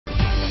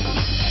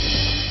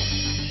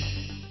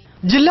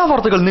ജില്ലാ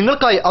വാർത്തകൾ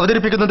നിങ്ങൾക്കായി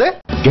അവതരിപ്പിക്കുന്നത്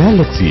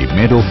Galaxy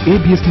made of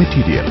ABS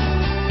material.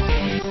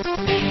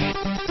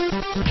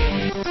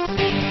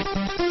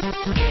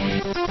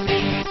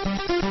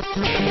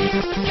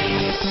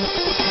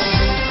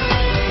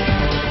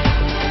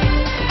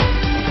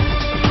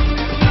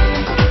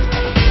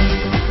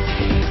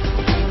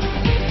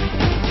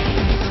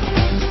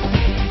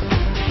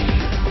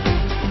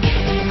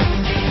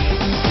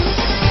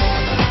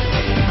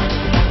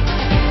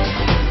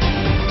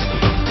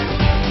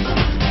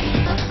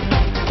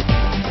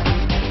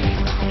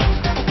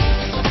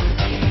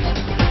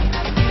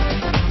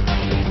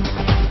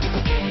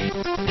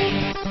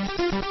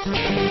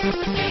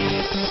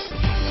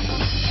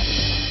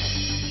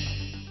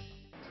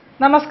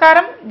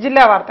 നമസ്കാരം.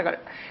 ജില്ലാ വാർത്തകൾ.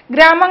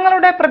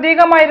 ഗ്രാമങ്ങളുടെ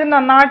പ്രതീകമായിരുന്ന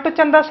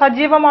നാട്ടുചന്ത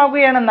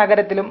സജീവമാവുകയാണ്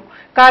നഗരത്തിലും.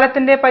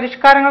 കാലത്തിന്റെ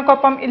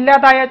പരിഷ്കാരങ്ങൾക്കൊപ്പം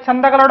ഇല്ലാതായ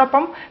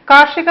ചന്തകളോടൊപ്പം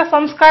കാർഷിക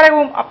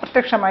സംസ്കാരവും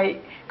അപ്രത്യക്ഷമായി.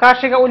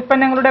 കാർഷിക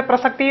ഉൽപ്പന്നങ്ങളുടെ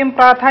പ്രസക്തിയും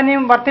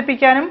പ്രാധാന്യവും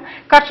വർദ്ധിപ്പിക്കാനും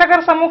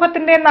കർഷകർ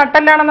സമൂഹത്തിന്റെ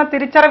നട്ടെല്ലാണെന്ന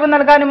തിരിച്ചറിവ്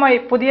നൽകാനുമായി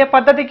പുതിയ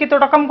പദ്ധതിക്ക്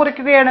തുടക്കം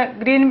കുറിക്കുകയാണ്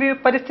ഗ്രീൻ വ്യൂ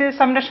പരിസ്ഥിതി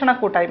സംരക്ഷണ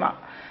കൂട്ടായ്മ.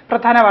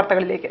 പ്രധാന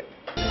വാർത്തകളിലേക്ക്.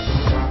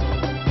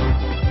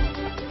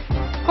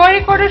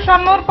 കോഴിക്കോട്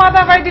ഷൊർണൂർ പാത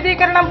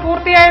വൈദ്യുതീകരണം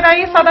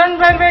പൂർത്തിയായതായി southern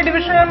railway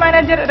divisional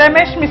manager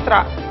Ramesh Mishra.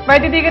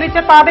 വൈദ്യുതീകരിച്ച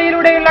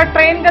പാതയിലൂടെയുള്ള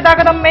train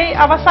ഗതാഗതം മെയ്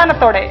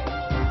അവസാനത്തോടെ.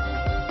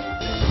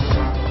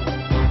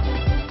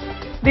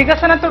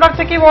 വികസന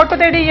തുടർച്ചയ്ക്ക് വോട്ട്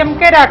തേടി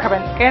എം.കെ.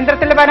 രാഘവൻ.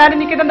 കേന്ദ്രത്തിൽ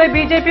വരാനിരിക്കുന്നത്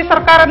ബി.ജെ.പി.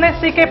 സർക്കാരെന്ന്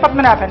സി.കെ.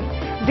 പത്മനാഭൻ.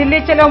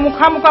 ദില്ലി ചെലോ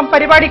മുഖാമുഖം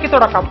പരിപാടിക്ക്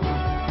തുടക്കം.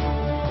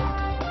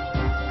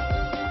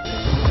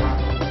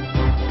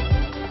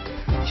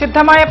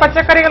 ശുദ്ധമായ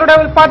പച്ചക്കറികളുടെ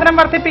ഉൽപാദനം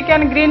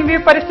വർദ്ധിപ്പിക്കാൻ ഗ്രീൻ വ്യൂ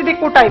പരിസ്ഥിതി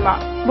കൂട്ടായ്മ.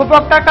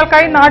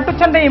 ഉപഭോക്താക്കൾക്കായി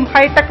നാട്ടുചന്തയും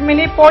ഹൈടെക്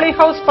മിനി പോളി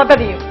ഹൌസ്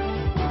പദ്ധതിയും.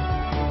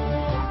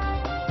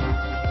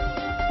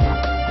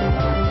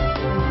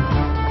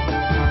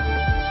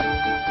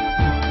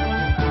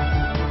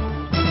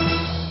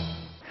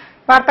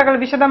 വാർത്തകൾ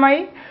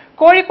വിശദമായി.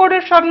 കോഴിക്കോട്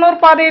ഷൊർണൂർ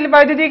പാതയിൽ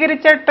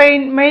വൈദ്യുതീകരിച്ച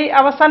ട്രെയിൻ മെയ്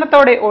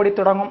അവസാനത്തോടെ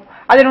ഓടിത്തുടങ്ങും.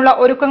 അതിനുള്ള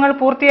ഒരുക്കങ്ങൾ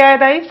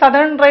പൂർത്തിയായതായി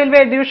southern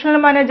railway divisional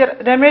manager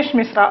Ramesh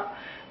Mishra.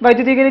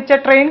 വൈദ്യുതീകരിച്ച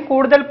train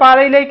കൂടുതൽ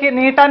പാതയിലേക്ക്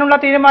നീട്ടാനുള്ള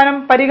തീരുമാനം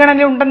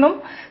പരിഗണനയുണ്ടെന്നും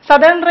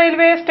സദേൺ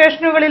റെയിൽവേ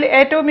സ്റ്റേഷനുകളിൽ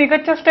ഏറ്റവും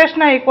മികച്ച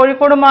സ്റ്റേഷനായി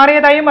കോഴിക്കോട്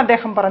മാറിയതായും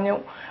അദ്ദേഹം പറഞ്ഞു.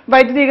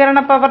 വൈദ്യുതീകരണ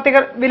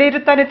പ്രവർത്തികൾ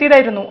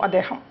വിലയിരുത്താനെത്തിയതായിരുന്നു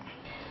അദ്ദേഹം.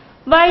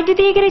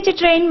 വൈദ്യുതീകരിച്ച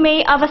ട്രെയിൻ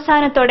മെയ്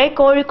അവസാനത്തോടെ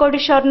കോഴിക്കോട്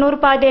ഷൊർണൂർ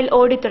പാതയിൽ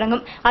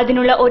ഓടിത്തുടങ്ങും.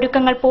 അതിനുള്ള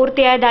ഒരുക്കങ്ങൾ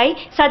പൂർത്തിയായതായി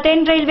southern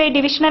railway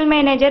divisional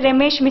manager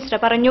Ramesh Mishra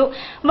പറഞ്ഞു.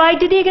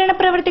 വൈദ്യുതീകരണ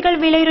പ്രവൃത്തികൾ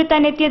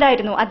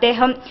വിലയിരുത്താനെത്തിയതായിരുന്നു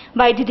അദ്ദേഹം.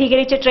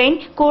 വൈദ്യുതീകരിച്ച ട്രെയിൻ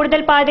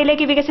കൂടുതൽ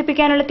പാതയിലേക്ക്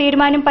വികസിപ്പിക്കാനുള്ള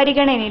തീരുമാനം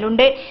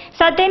പരിഗണനയിലുണ്ട്.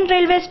 സദേൺ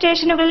റെയിൽവേ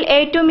സ്റ്റേഷനുകളിൽ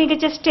ഏറ്റവും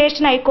മികച്ച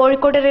സ്റ്റേഷനായി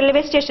കോഴിക്കോട്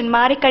റെയിൽവേ സ്റ്റേഷൻ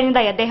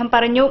മാറിക്കഴിഞ്ഞതായി അദ്ദേഹം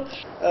പറഞ്ഞു.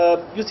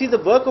 You see,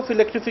 the work of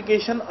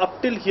electrification up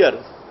till here,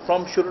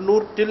 from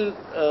Shurnur till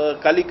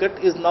Calicut,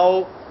 is now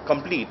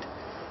complete.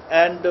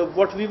 And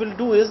what we will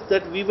do is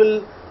that we will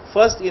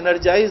first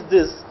energize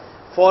this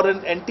for an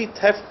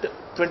anti-theft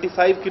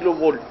 25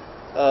 kilovolt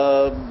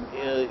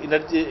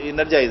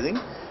energizing.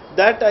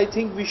 That I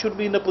think we should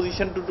be in a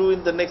position to do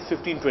in the next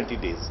 15-20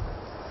 days.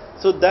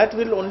 So that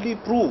will only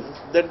prove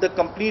that the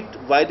complete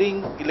wiring,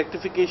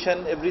 electrification,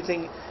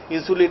 everything,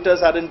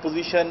 insulators are in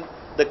position,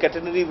 the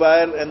catenary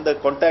wire and the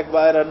contact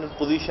wire are in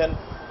position.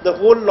 The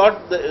whole lot,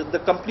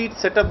 the complete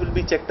setup will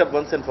be checked up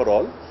once and for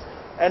all.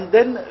 And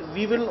then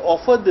we will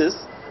offer this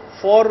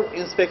for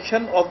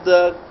inspection of the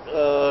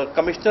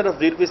Commissioner of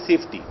Railway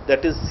Safety,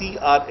 that is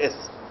CRS,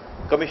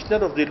 Commissioner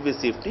of Railway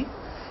Safety.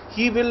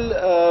 He will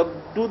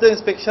do the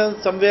inspection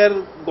somewhere,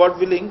 God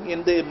willing,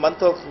 in the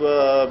month of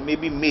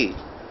maybe May.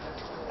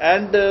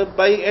 And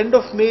by end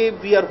of May,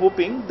 we are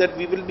hoping that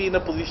we will be in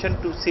a position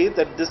to say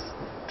that this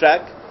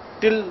track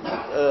till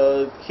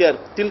here,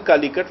 till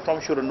Calicut from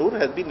Shurnur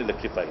has been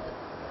electrified.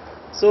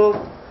 So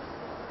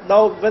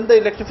now when the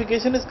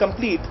electrification is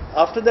complete,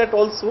 after that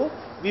also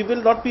we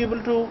will not be able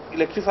to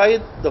electrify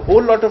the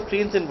whole lot of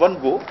trains in one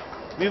go.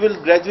 We will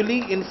gradually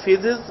in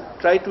phases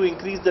try to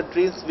increase the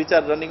trains which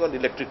are running on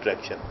electric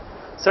traction.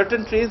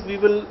 Certain trains we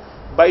will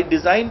by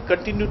design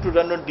continue to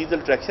run on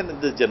diesel traction in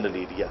this general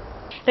area.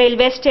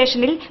 Railway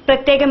സ്റ്റേഷനിൽ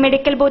പ്രത്യേക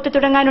medical booth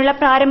തുടങ്ങാനുള്ള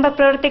പ്രാരംഭ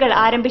പ്രവൃത്തികൾ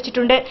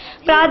ആരംഭിച്ചിട്ടുണ്ട്.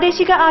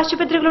 പ്രാദേശിക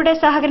ആശുപത്രികളുടെ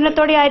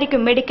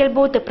സഹകരണത്തോടെയായിരിക്കും medical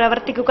booth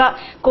പ്രവർത്തിക്കുക.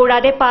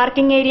 കൂടാതെ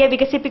പാർക്കിംഗ് ഏരിയ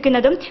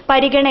വികസിപ്പിക്കുന്നതും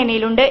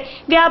പരിഗണനയിലുണ്ട്.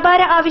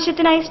 വ്യാപാര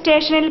ആവശ്യത്തിനായി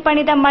സ്റ്റേഷനിൽ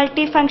പണിത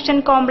മൾട്ടി ഫംഗ്ഷൻ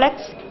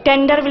കോംപ്ലക്സ്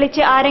ടെൻഡർ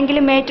വിളിച്ച്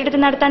ആരെങ്കിലും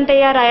ഏറ്റെടുത്ത് നടത്താൻ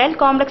തയ്യാറായാൽ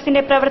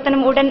കോംപ്ലക്സിന്റെ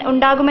പ്രവർത്തനം ഉടൻ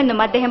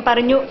ഉണ്ടാകുമെന്നും അദ്ദേഹം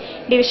പറഞ്ഞു.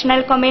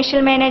 Divisional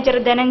commercial manager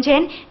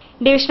Dhananjayan,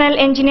 divisional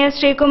engineer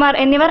Sreekumar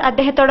എന്നിവർ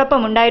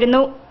അദ്ദേഹത്തോടൊപ്പം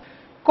ഉണ്ടായിരുന്നു.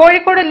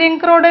 കോഴിക്കോട്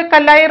ലിങ്ക് റോഡ്,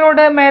 കല്ലായി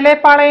റോഡ്,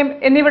 മേലേപ്പാളയം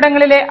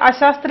എന്നിവിടങ്ങളിലെ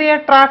അശാസ്ത്രീയ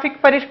ട്രാഫിക്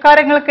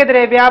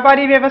പരിഷ്കാരങ്ങൾക്കെതിരെ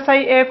വ്യാപാരി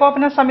വ്യവസായി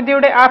ഏകോപന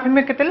സമിതിയുടെ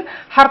ആഭിമുഖ്യത്തിൽ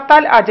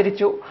ഹർത്താൽ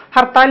ആചരിച്ചു.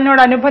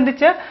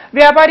 ഹർത്താലിനോടനുബന്ധിച്ച്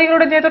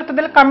വ്യാപാരികളുടെ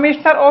നേതൃത്വത്തിൽ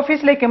കമ്മീഷണർ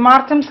ഓഫീസിലേക്ക്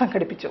മാർച്ചും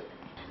സംഘടിപ്പിച്ചു.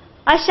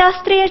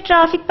 അശാസ്ത്രീയ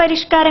ട്രാഫിക്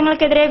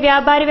പരിഷ്കാരങ്ങൾക്കെതിരെ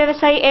വ്യാപാരി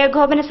വ്യവസായി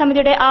ഏകോപന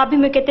സമിതിയുടെ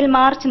ആഭിമുഖ്യത്തിൽ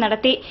മാർച്ച്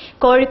നടത്തി.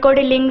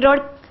 കോഴിക്കോട് ലിങ്ക്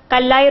റോഡ്,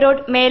 കല്ലായി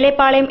റോഡ്,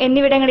 മേലെപ്പാളയം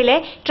എന്നിവിടങ്ങളിലെ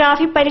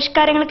ട്രാഫിക്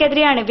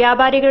പരിഷ്കാരങ്ങൾക്കെതിരെയാണ്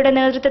വ്യാപാരികളുടെ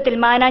നേതൃത്വത്തിൽ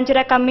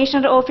മാനാഞ്ചിറ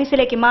കമ്മീഷണർ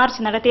ഓഫീസിലേക്ക് മാർച്ച്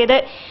നടത്തിയത്.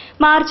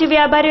 മാർച്ച്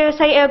വ്യാപാരി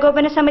വ്യവസായി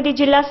ഏകോപന സമിതി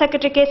ജില്ലാ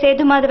സെക്രട്ടറി കെ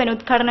സേതുമാധവൻ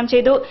ഉദ്ഘാടനം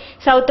ചെയ്തു.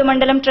 സൌത്ത്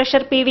മണ്ഡലം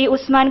treasurer P V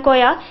Usman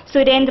Koya,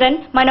 Surendran,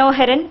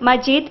 മനോഹരൻ,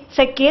 മജീദ്,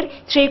 സക്കീർ,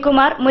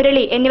 ശ്രീകുമാർ,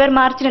 മുരളി എന്നിവർ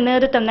മാർച്ചിന്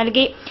നേതൃത്വം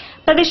നൽകി.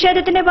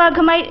 പ്രതിഷേധത്തിന്റെ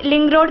ഭാഗമായി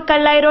ലിങ്ക് റോഡ്,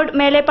 കല്ലായി റോഡ്,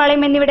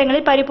 മേലെപ്പാളയം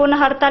എന്നിവിടങ്ങളിൽ പരിപൂർണ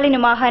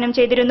ഹർത്താലിനും ആഹ്വാനം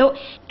ചെയ്തിരുന്നു.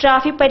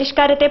 ട്രാഫിക്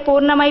പരിഷ്കാരത്തെ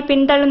പൂർണ്ണമായി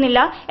പിന്തള്ളുന്നില്ല,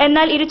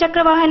 എന്നാൽ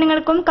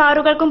ഇരുചക്രവാഹനങ്ങൾക്കും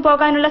കാറുകൾക്കും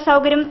പോകാനുള്ള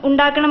സൌകര്യം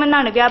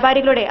ഉണ്ടാക്കണമെന്നാണ്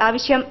വ്യാപാരികളുടെ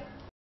ആവശ്യം.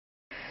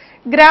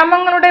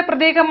 ഗ്രാമങ്ങളുടെ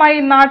പ്രതീകമായി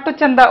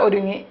നാട്ടുചന്ത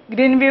ഒരുങ്ങി.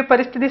 ഗ്രീൻവ്യൂ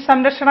പരിസ്ഥിതി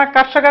സംരക്ഷണ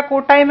കർഷക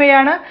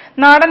കൂട്ടായ്മയാണ്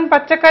നാടൻ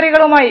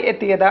പച്ചക്കറികളുമായി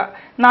എത്തിയത്.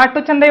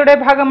 നാട്ടുചന്തയുടെ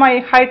ഭാഗമായി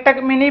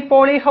ഹൈടെക് മിനി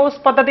പോളി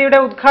ഹൌസ് പദ്ധതിയുടെ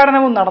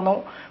ഉദ്ഘാടനവും നടന്നു.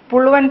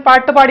 പുള്ളുവൻ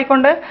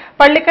പാട്ടുപാടിക്കൊണ്ട്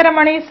പള്ളിക്കര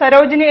മണി,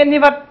 സരോജിനി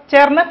എന്നിവർ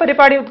ചേർന്ന്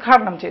പരിപാടി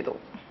ഉദ്ഘാടനം ചെയ്തു.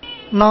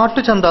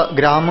 നാട്ടുചന്ത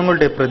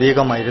ഗ്രാമങ്ങളുടെ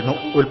പ്രതീകമായിരുന്നു.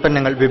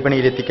 ഉൽപ്പന്നങ്ങൾ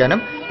വിപണിയിലെത്തിക്കാനും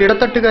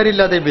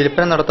ഇടത്തട്ടുകാരില്ലാതെ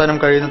വിൽപ്പന നടത്താനും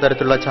കഴിയുന്ന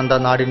തരത്തിലുള്ള ചന്ത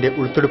നാടിന്റെ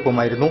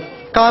ഉൾത്തുടുപ്പുമായിരുന്നു.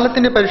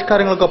 കാലത്തിന്റെ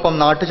പരിഷ്കാരങ്ങൾക്കൊപ്പം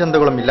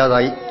നാട്ടുചന്തകളും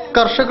ഇല്ലാതായി.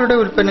 കർഷകരുടെ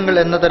ഉൽപ്പന്നങ്ങൾ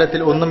എന്ന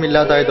തരത്തിൽ ഒന്നും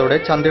ഇല്ലാതായതോടെ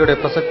ചന്തയുടെ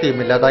പ്രസക്തിയും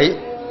ഇല്ലാതായി.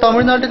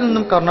 തമിഴ്നാട്ടിൽ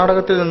നിന്നും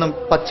കർണാടകത്തിൽ നിന്നും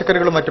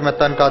പച്ചക്കറികളും മറ്റും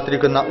എത്താൻ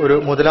കാത്തിരിക്കുന്ന ഒരു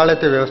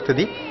മുതലാളിത്ത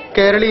വ്യവസ്ഥിതി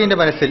കേരളീയന്റെ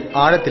മനസ്സിൽ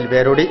ആഴത്തിൽ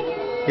വേരോടി.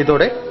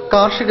 ഇതോടെ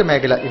കാർഷിക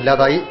മേഖല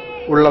ഇല്ലാതായി.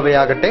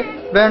 ഉള്ളവയാകട്ടെ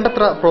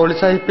വേണ്ടത്ര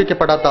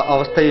പ്രോത്സാഹിപ്പിക്കപ്പെടാത്ത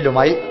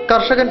അവസ്ഥയിലുമായി.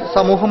 കർഷകൻ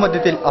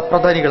സമൂഹമധ്യത്തിൽ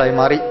അപ്രധാനികളായി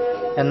മാറി.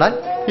 എന്നാൽ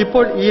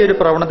ഇപ്പോൾ ഈ ഒരു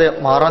പ്രവണത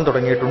മാറാൻ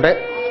തുടങ്ങിയിട്ടുണ്ട്.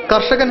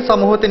 കർഷകൻ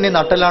സമൂഹത്തിന്റെ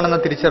നട്ടലാണെന്ന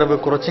തിരിച്ചറിവ്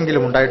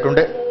കുറച്ചെങ്കിലും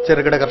ഉണ്ടായിട്ടുണ്ട്.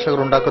 ചെറുകിട കർഷകർ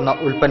ഉണ്ടാക്കുന്ന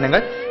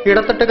ഉൽപ്പന്നങ്ങൾ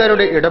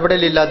ഇടത്തട്ടുകാരുടെ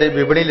ഇടപെടലില്ലാതെ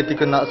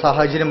വിപണിയിലെത്തിക്കുന്ന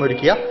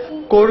സാഹചര്യമൊരുക്കിയ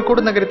കോഴിക്കോട്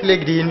നഗരത്തിലെ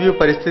ഗ്രീൻവ്യൂ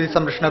പരിസ്ഥിതി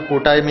സംരക്ഷണ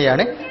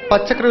കൂട്ടായ്മയാണ്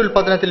പച്ചക്കറി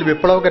ഉൽപാദനത്തിൽ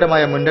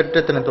വിപ്ലവകരമായ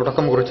മുന്നേറ്റത്തിന്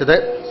തുടക്കം കുറിച്ചത്.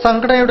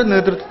 സംഘടനയുടെ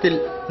നേതൃത്വത്തിൽ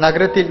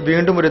നഗരത്തിൽ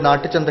വീണ്ടും ഒരു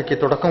നാട്ടുചന്തയ്ക്ക്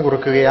തുടക്കം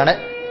കുറിക്കുകയാണ്.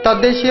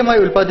 തദ്ദേശീയമായി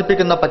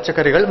ഉൽപ്പാദിപ്പിക്കുന്ന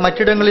പച്ചക്കറികൾ,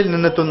 മറ്റിടങ്ങളിൽ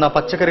നിന്നെത്തുന്ന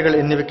പച്ചക്കറികൾ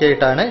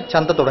എന്നിവയ്ക്കായിട്ടാണ്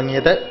ചന്ത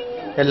തുടങ്ങിയത്.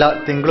 എല്ലാ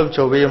തിങ്കളും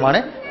ചൊവ്വയുമാണ്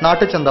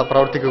നാട്ടുചന്ത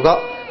പ്രവർത്തിക്കുക.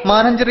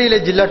 മാനഞ്ചേരിയിലെ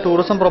ജില്ലാ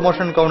ടൂറിസം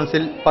പ്രൊമോഷൻ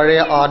കൌൺസിൽ പഴയ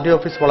RD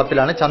ഓഫീസ്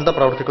വളപ്പിലാണ് ചന്ത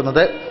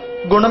പ്രവർത്തിക്കുന്നത്.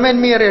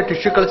 ഗുണമേന്മയേറിയ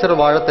ടിഷ്യൂ കൾച്ചർ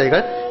വാഴത്തൈകൾ,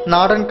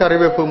 നാടൻ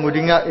കറിവേപ്പ്,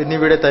 മുരിങ്ങ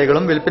എന്നിവയുടെ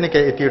തൈകളും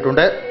വിൽപ്പനയ്ക്ക്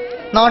എത്തിയിട്ടുണ്ട്.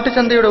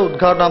 നാട്ടുചന്തയുടെ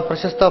ഉദ്ഘാടനം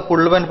പ്രശസ്ത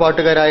പുള്ളുവൻ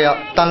പാട്ടുകാരായ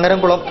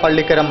തങ്ങരംകുളം,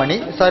 പള്ളിക്കര മണി,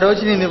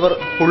 സരോജിനി എന്നിവർ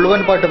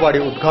പുള്ളുവൻ പാട്ട് പാടി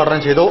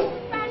ഉദ്ഘാടനം ചെയ്തു.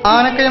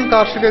 ആനക്കയം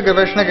കാർഷിക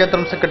ഗവേഷണ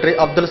കേന്ദ്രം secretary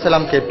Abdul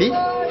Salam KP,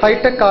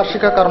 hi tech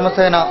കാർഷിക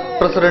കർമ്മസേന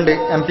പ്രസിഡന്റ്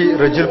MP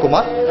റജുൽ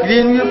കുമാർ,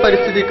 ഗ്രീൻവ്യൂ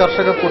പരിസ്ഥിതി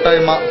കർഷക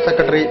കൂട്ടായ്മ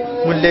secretary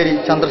Mulleri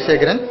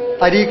Chandrasekharan,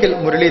 Areekkal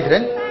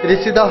Muraleedharan,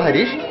 രസിത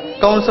Harish,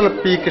 councillor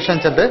P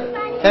Kishanchand,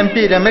 MP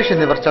Ramesh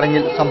എന്നിവർ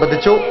ചടങ്ങിൽ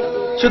സംബന്ധിച്ചു.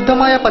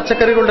 ശുദ്ധമായ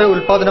പച്ചക്കറികളുടെ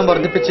ഉൽപാദനം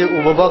വർദ്ധിപ്പിച്ച്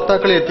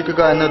ഉപഭോക്താക്കളെ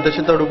എത്തിക്കുക എന്ന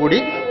ഉദ്ദേശത്തോടുകൂടി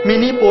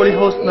മിനി പോളി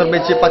ഹൌസ്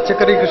നിർമ്മിച്ച്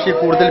പച്ചക്കറി കൃഷി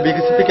കൂടുതൽ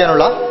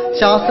വികസിപ്പിക്കാനുള്ള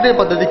ശാസ്ത്രീയ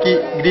പദ്ധതിക്ക്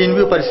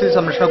ഗ്രീൻവ്യൂ പരിസ്ഥിതി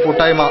സംരക്ഷണ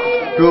കൂട്ടായ്മ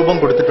രൂപം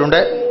കൊടുത്തിട്ടുണ്ട്.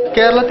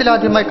 കേരളത്തിൽ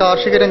ആദ്യമായി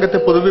കാർഷിക രംഗത്ത്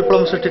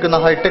പൊതുവിപ്ലവം സൃഷ്ടിക്കുന്ന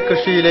ഹൈടെക്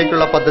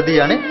കൃഷിയിലേക്കുള്ള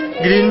പദ്ധതിയാണ്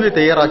ഗ്രീൻവ്യൂ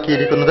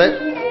തയ്യാറാക്കിയിരിക്കുന്നത്.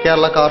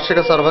 കേരള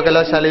കാർഷിക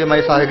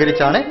സർവകലാശാലയുമായി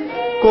സഹകരിച്ചാണ്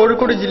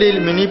കോഴിക്കോട് ജില്ലയിൽ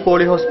മിനി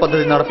പോളി ഹൌസ്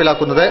പദ്ധതി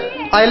നടപ്പിലാക്കുന്നത്.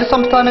 അയൽ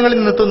സംസ്ഥാനങ്ങളിൽ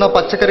നിന്നെത്തുന്ന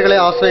പച്ചക്കറികളെ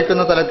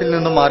ആശ്രയിക്കുന്ന തലത്തിൽ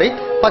നിന്നും മാറി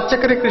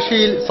പച്ചക്കറി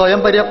കൃഷിയിൽ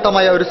സ്വയം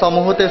പര്യാപ്തമായ ഒരു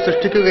സമൂഹത്തെ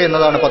സൃഷ്ടിക്കുക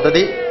എന്നതാണ്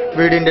പദ്ധതി.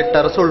 വീടിന്റെ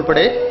ടെറസ്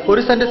ഉൾപ്പെടെ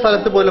 1 സെന്റ്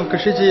സ്ഥലത്ത് പോലും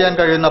കൃഷി ചെയ്യാൻ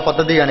കഴിയുന്ന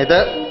പദ്ധതിയാണിത്.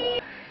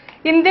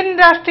 ഇന്ത്യൻ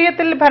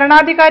രാഷ്ട്രീയത്തിൽ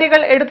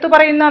ഭരണാധികാരികൾ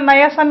എടുത്തുപറയുന്ന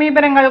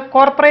നയസമീപനങ്ങൾ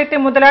corporate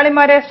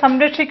മുതലാളിമാരെ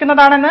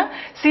സംരക്ഷിക്കുന്നതാണെന്ന്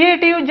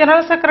CITU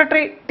general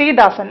secretary T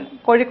ദാസൻ.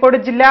 കോഴിക്കോട്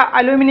ജില്ലാ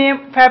അലൂമിനിയം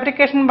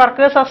ഫാബ്രിക്കേഷൻ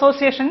വർക്കേഴ്സ്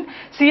അസോസിയേഷൻ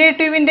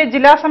CITUവിന്റെ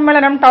ജില്ലാ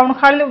സമ്മേളനം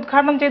ടൗൺഹാളിൽ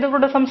ഉദ്ഘാടനം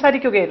ചെയ്തുകൊണ്ട്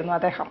സംസാരിക്കുകയായിരുന്നു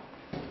അദ്ദേഹം.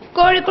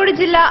 കോഴിക്കോട്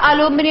ജില്ലാ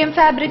അലൂമിനിയം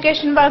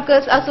ഫാബ്രിക്കേഷൻ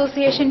വർക്കേഴ്സ്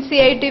അസോസിയേഷൻ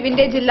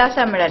CITUവിന്റെ ജില്ലാ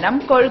സമ്മേളനം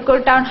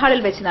കോഴിക്കോട്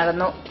ടൗൺഹാളിൽ വെച്ച്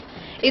നടന്നു.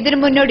 ഇതിനു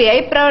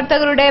മുന്നോടിയായി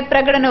പ്രവർത്തകരുടെ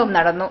പ്രകടനവും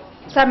നടന്നു.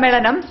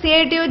 സമ്മേളനം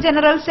CITU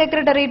ജനറൽ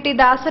സെക്രട്ടറി T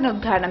ദാസൻ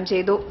ഉദ്ഘാടനം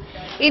ചെയ്തു.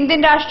 ഇന്ത്യൻ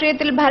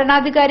രാഷ്ട്രീയത്തിൽ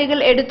ഭരണാധികാരികൾ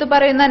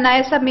എടുത്തുപറയുന്ന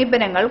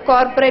നയസമീപനങ്ങൾ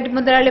കോർപ്പറേറ്റ്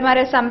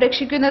മുതലാളിമാരെ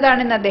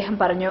സംരക്ഷിക്കുന്നതാണെന്ന് അദ്ദേഹം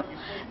പറഞ്ഞു.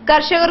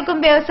 കർഷകർക്കും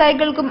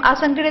വ്യവസായികൾക്കും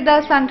അസംഘടിത,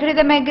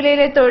 സംഘടിത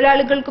മേഖലയിലെ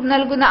തൊഴിലാളികൾക്കും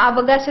നൽകുന്ന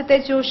അവകാശത്തെ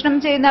ചൂഷണം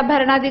ചെയ്യുന്ന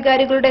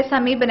ഭരണാധികാരികളുടെ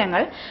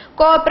സമീപനങ്ങൾ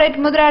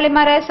കോർപ്പറേറ്റ്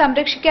മുതലാളിമാരെ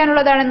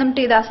സംരക്ഷിക്കാനുള്ളതാണെന്നും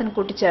T ദാസൻ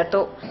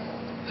കൂട്ടിച്ചേർത്തു.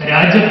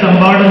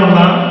 രാജ്യത്തെമ്പാടുമുള്ള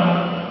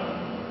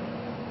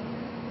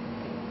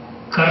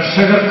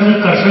കർഷകർക്കും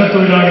കർഷക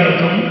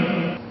തൊഴിലാളികൾക്കും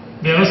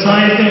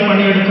വ്യവസായത്തിൽ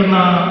പണിയെടുക്കുന്ന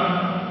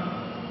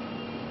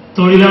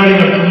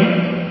തൊഴിലാളികൾക്കും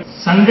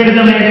സംഘടിത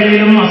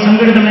മേഖലയിലും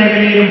അസംഘടിത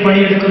മേഖലയിലും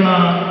പണിയെടുക്കുന്ന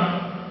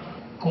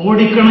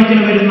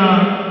കോടിക്കണക്കിന് വരുന്ന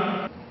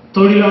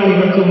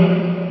തൊഴിലാളികൾക്കും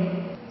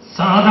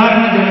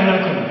സാധാരണ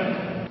ജനങ്ങൾക്കും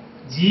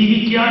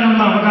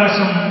ജീവിക്കാനുള്ള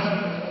അവകാശം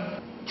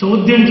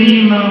ചോദ്യം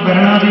ചെയ്യുന്ന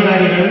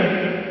ഭരണാധികാരികൾ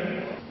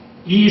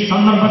ഈ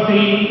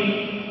സന്ദർഭത്തിൽ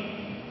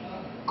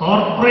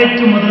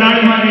കോർപ്പറേറ്റ്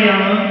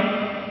മുതലാളിമാരെയാണ്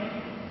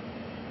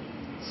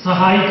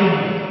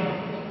സഹായിക്കുന്നത്.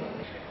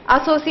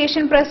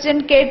 അസോസിയേഷൻ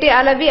പ്രസിഡന്റ് KT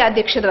അലവി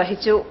അധ്യക്ഷത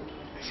വഹിച്ചു.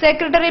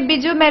 സെക്രട്ടറി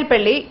ബിജു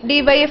മേൽപ്പള്ളി,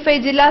 DYFI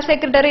ജില്ലാ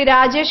സെക്രട്ടറി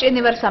രാജേഷ്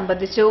എന്നിവർ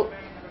സംബന്ധിച്ചു.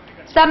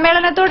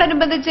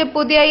 സമ്മേളനത്തോടനുബന്ധിച്ച്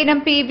പുതിയ ഇനം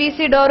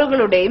PVC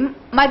ഡോറുകളുടെയും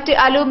മറ്റ്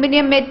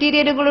അലൂമിനിയം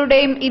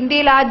മെറ്റീരിയലുകളുടെയും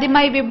ഇന്ത്യയിൽ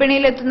ആദ്യമായി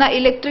വിപണിയിലെത്തുന്ന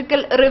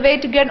ഇലക്ട്രിക്കൽ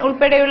റിവേറ്റ് ഗൺ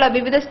ഉൾപ്പെടെയുള്ള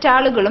വിവിധ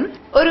സ്റ്റാളുകളും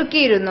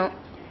ഒരുക്കിയിരുന്നു.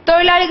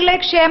 തൊഴിലാളികളെ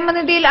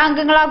ക്ഷേമനിധിയിൽ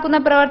അംഗങ്ങളാക്കുന്ന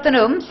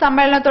പ്രവർത്തനവും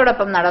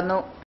സമ്മേളനത്തോടൊപ്പം നടന്നു.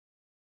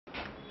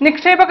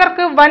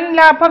 നിക്ഷേപകർക്ക് വൻ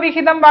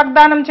ലാഭവിഹിതം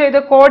വാഗ്ദാനം ചെയ്ത്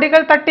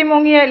കോടികൾ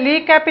തട്ടിമുങ്ങിയ ലീ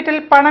ക്യാപിറ്റൽ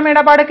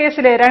പണമിടപാട്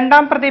കേസിലെ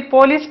രണ്ടാം പ്രതി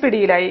പോലീസ്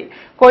പിടിയിലായി.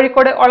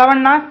 കോഴിക്കോട്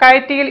ഒളവണ്ണ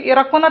കയറ്റിയിൽ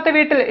ഇറക്കുന്നത്ത്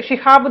വീട്ടിൽ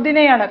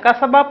ഷിഹാബുദ്ദീനെയാണ്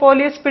കസബ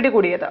പോലീസ്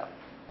പിടികൂടിയത്.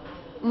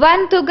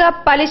 വൻ തുക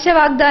പലിശ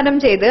വാഗ്ദാനം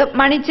ചെയ്ത്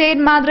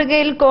മണിച്ചെയിൻ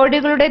മാതൃകയിൽ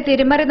കോടികളുടെ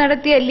തിരിമറി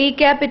നടത്തിയ ലീ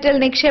ക്യാപിറ്റൽ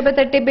നിക്ഷേപ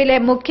തട്ടിപ്പിലെ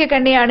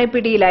മുഖ്യകണ്ണിയാണ്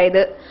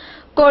പിടിയിലായത്.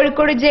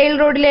 കോഴിക്കോട് ജയിൽ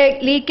റോഡിലെ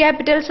Lee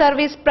capital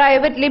service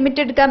private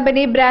limited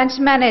company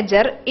branch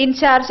manager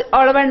in charge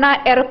Olavanna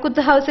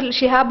എറക്കുത്ത് ഹൌസിൽ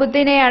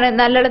ഷിഹാബുദ്ദീനെയാണ്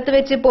നല്ലടത്ത്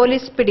വെച്ച്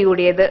പോലീസ്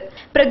പിടികൂടിയത്.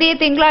 പ്രതിയെ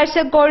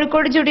തിങ്കളാഴ്ച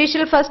Kozhikode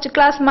judicial first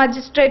class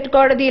magistrate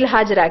കോടതിയിൽ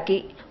ഹാജരാക്കി.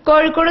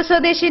 കോഴിക്കോട്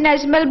സ്വദേശി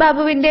നജ്മൽ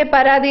ബാബുവിന്റെ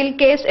പരാതിയിൽ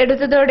കേസ്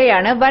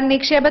എടുത്തതോടെയാണ് വൻ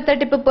നിക്ഷേപ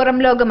തട്ടിപ്പ് പുറം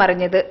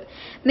ലോകമറിഞ്ഞത്.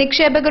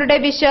 നിക്ഷേപകരുടെ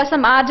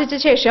വിശ്വാസം ആർജിച്ച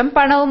ശേഷം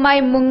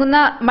പണവുമായി മുങ്ങുന്ന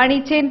മണി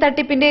ചെയിൻ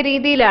തട്ടിപ്പിന്റെ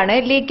രീതിയിലാണ്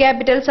Lee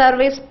capital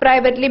service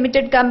private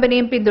limited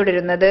കമ്പനിയും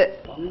പിന്തുടരുന്നത്.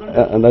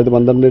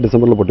 2012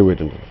 ഡിസംബറിൽ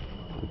പൊട്ടിപ്പോയിട്ടുണ്ട്.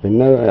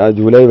 പിന്നെ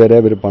ജൂലൈ വരെ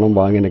അവർ പണം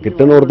വാങ്ങിനെ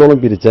കിട്ടുന്നിടത്തോളം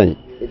പിരിച്ചായി.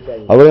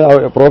 അവർ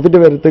പ്രോഫിറ്റ്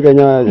വരുത്തി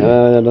കഴിഞ്ഞാൽ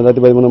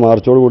 2013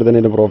 മാർച്ചോട് കൂടി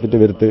തന്നെ അതിന്റെ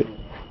പ്രോഫിറ്റ് വരുത്തി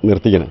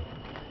നിർത്തിക്കണം.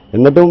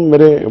 എന്നിട്ടും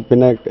ഇവർ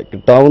പിന്നെ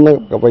കിട്ടാവുന്ന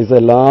പൈസ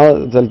എല്ലാ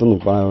സ്ഥലത്തുനിന്നും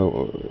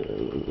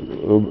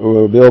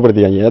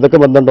ഉപയോഗപ്പെടുത്തിയാൽ ഏതൊക്കെ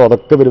ബന്ധമുണ്ടോ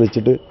അതൊക്കെ ഇവർ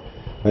വെച്ചിട്ട്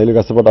അതിൽ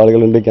കഷ്ടപ്പെട്ട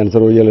ആളുകളുണ്ട്,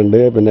 ക്യാൻസർ രോഗികളുണ്ട്,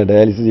 പിന്നെ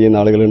ഡയാലിസിസ് ചെയ്യുന്ന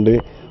ആളുകളുണ്ട്,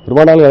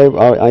 ഒരുപാട് ആളുകൾ.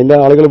 അതിൻ്റെ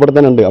ആളുകൾ ഇവിടെ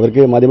തന്നെ ഉണ്ട്.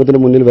 അവർക്ക് മാധ്യമത്തിന്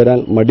മുന്നിൽ വരാൻ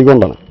മടി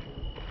കൊണ്ടാണ്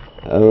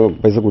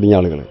പൈസ കുടുങ്ങിയ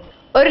ആളുകൾ.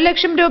 1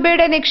 ലക്ഷം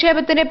രൂപയുടെ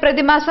നിക്ഷേപത്തിന്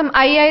പ്രതിമാസം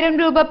 5000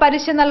 രൂപ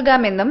പലിശ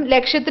നൽകാമെന്നും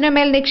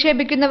ലക്ഷത്തിനുമേൽ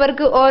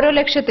നിക്ഷേപിക്കുന്നവർക്ക് ഓരോ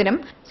ലക്ഷത്തിനും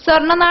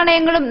സ്വർണ്ണ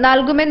നാണയങ്ങളും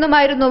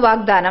നൽകുമെന്നുമായിരുന്നു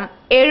വാഗ്ദാനം.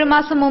 7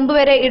 മാസം മുമ്പ്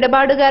വരെ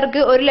ഇടപാടുകാർക്ക്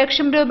 1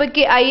 ലക്ഷം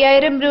രൂപയ്ക്ക്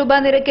 5000 രൂപ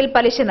നിരക്കിൽ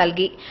പലിശ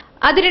നൽകി.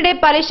 അതിനിടെ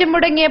പലിശ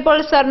മുടങ്ങിയപ്പോൾ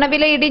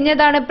സ്വർണ്ണവില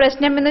ഇടിഞ്ഞതാണ്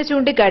പ്രശ്നമെന്ന്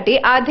ചൂണ്ടിക്കാട്ടി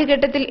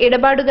ആദ്യഘട്ടത്തിൽ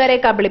ഇടപാടുകാരെ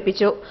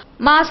കബളിപ്പിച്ചു.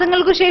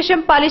 മാസങ്ങൾക്കു ശേഷം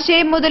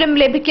പലിശയും മുതലും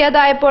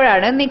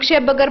ലഭിക്കാതായപ്പോഴാണ്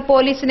നിക്ഷേപകർ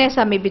പോലീസിനെ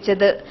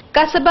സമീപിച്ചത്.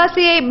 കസബ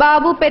CI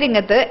ബാബു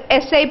പെരിങ്ങത്ത്,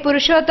 SI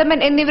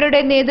പുരുഷോത്തമൻ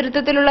എന്നിവരുടെ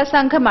നേതൃത്വത്തിലുള്ള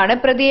സംഘമാണ്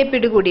പ്രതിയെ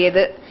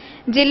പിടികൂടിയത്.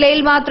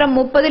 ജില്ലയിൽ മാത്രം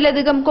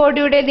 30-ലധികം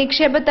കോടിയുടെ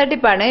നിക്ഷേപ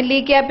തട്ടിപ്പാണ് Lee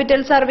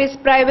capital service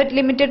private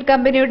limited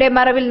കമ്പനിയുടെ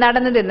മറവിൽ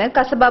നടന്നതെന്ന്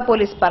കസബ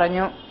പോലീസ്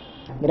പറഞ്ഞു.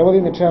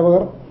 നിരവധി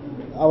നിക്ഷേപകർ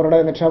അവരുടെ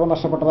നിക്ഷേപം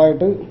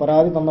നഷ്ടപ്പെട്ടതായിട്ട്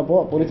പരാതി തന്നപ്പോൾ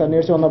പോലീസ്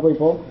അന്വേഷിച്ച് വന്നപ്പോൾ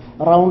ഇപ്പോൾ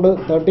അറൗണ്ട്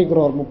 30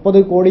 crore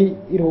 30 കോടി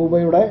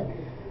രൂപയുടെ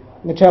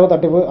നിക്ഷേപ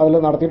തട്ടിപ്പ് അതിൽ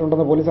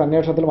നടത്തിയിട്ടുണ്ടെന്ന് പോലീസ്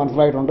അന്വേഷണത്തിൽ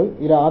മനസ്സിലായിട്ടുണ്ട്.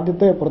 ഇതിൽ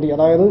ആദ്യത്തെ പ്രതി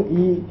അതായത്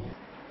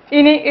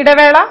ഇനി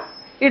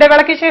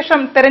ഇടവേളയ്ക്ക്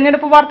ശേഷം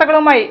തെരഞ്ഞെടുപ്പ്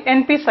വാർത്തകളുമായി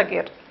NP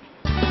Zakir.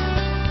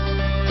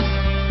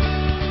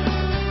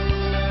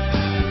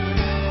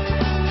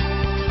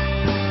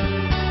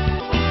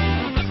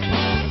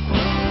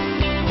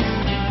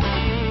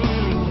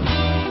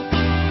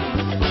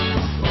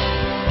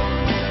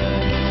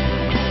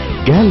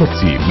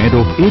 Galaxy made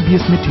of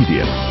ABS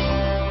material.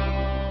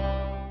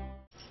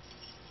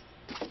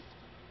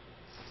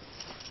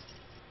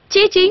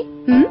 ചേച്ചി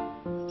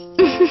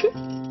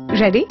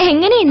റെഡി?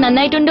 എങ്ങനെ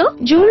നന്നായിട്ടുണ്ടോ?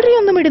 ജ്വല്ലറി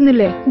ഒന്നും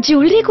ഇടുന്നില്ലേ?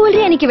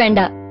 ജ്വല്ലറി എനിക്ക് വേണ്ട.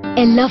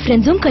 എല്ലാ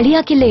ഫ്രണ്ട്സും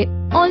കളിയാക്കില്ലേ.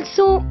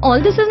 Also all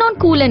this is not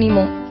cool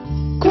anymore.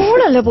 Cool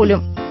അല്ല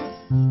പോലും.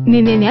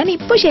 നിന്നെ ഞാൻ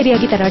ഇപ്പൊ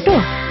ശരിയാക്കി തരാട്ടോ.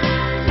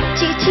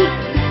 ചേച്ചി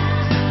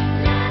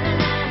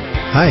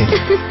ഹായ്.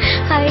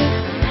 ഹായ്.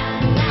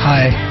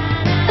 ഹായ്.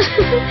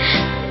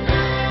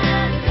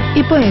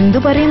 ഇപ്പൊ എന്തു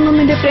പറയുന്നു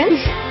നിന്റെ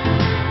ഫ്രണ്ട്സ്?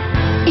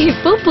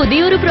 ഇപ്പൊ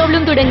പുതിയൊരു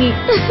പ്രോബ്ലം തുടങ്ങി.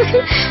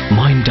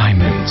 Mine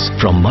Diamonds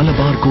from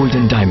Malabar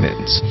Golden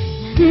Diamonds.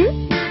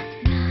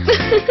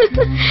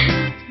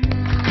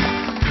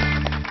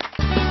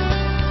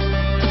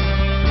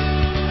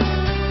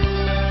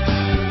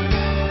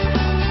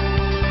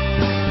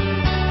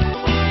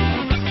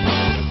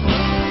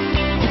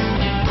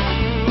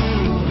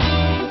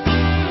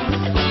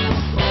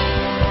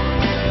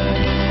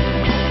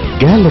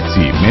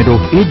 Galaxy made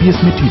of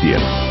ABS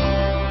material.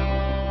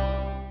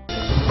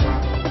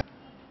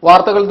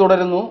 വാർത്തകൾ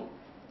തുടരുന്നു.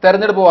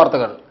 തെരഞ്ഞെടുപ്പ്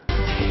വാർത്തകൾ.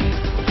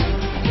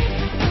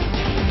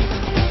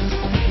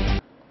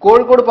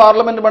 കോഴിക്കോട്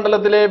പാർലമെന്റ്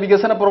മണ്ഡലത്തിലെ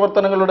വികസന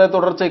പ്രവർത്തനങ്ങളുടെ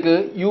തുടർച്ചയ്ക്ക്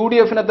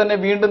UDF-നെ തന്നെ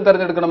വീണ്ടും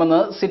തെരഞ്ഞെടുക്കണമെന്ന്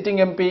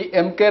സിറ്റിംഗ് MP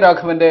MK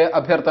രാഘവന്റെ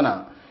അഭ്യർത്ഥന.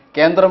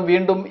 കേന്ദ്രം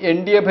വീണ്ടും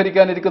NDA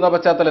ഭരിക്കാനിരിക്കുന്ന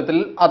പശ്ചാത്തലത്തിൽ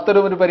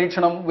അത്തരമൊരു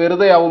പരീക്ഷണം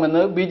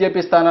വെറുതെയാവുമെന്ന്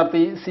BJP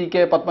സ്ഥാനാർത്ഥി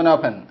CK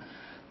പത്മനാഭൻ.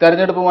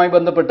 തെരഞ്ഞെടുപ്പുമായി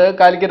ബന്ധപ്പെട്ട്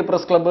കാലിക്കറ്റ്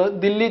പ്രസ് ക്ലബ്ബ്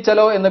ദില്ലി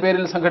ചലോ എന്ന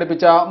പേരിൽ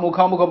സംഘടിപ്പിച്ച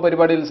മുഖാമുഖം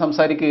പരിപാടിയിൽ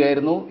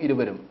സംസാരിക്കുകയായിരുന്നു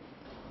ഇരുവരും.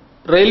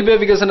 റെയിൽവേ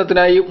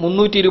വികസനത്തിനായി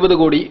 320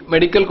 കോടി,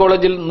 മെഡിക്കൽ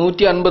കോളേജിൽ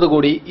 150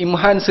 കോടി,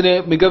 ഇംഹാൻസിന്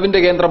മികവിന്റെ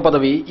കേന്ദ്രം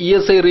പദവി,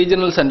 ESI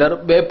റീജിയണൽ സെന്റർ,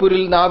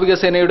 ബേപ്പൂരിൽ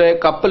നാവികസേനയുടെ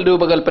കപ്പൽ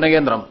രൂപകൽപ്പന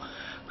കേന്ദ്രം.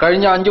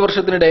 കഴിഞ്ഞ 5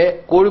 വർഷത്തിനിടെ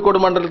കോഴിക്കോട്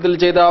മണ്ഡലത്തിൽ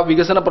ചെയ്ത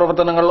വികസന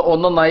പ്രവർത്തനങ്ങൾ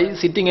ഒന്നൊന്നായി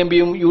സിറ്റിംഗ്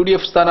MPയും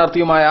UDF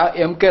സ്ഥാനാർത്ഥിയുമായ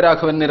MK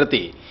രാഘവൻ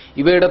നിരത്തി.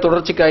 ഇവയുടെ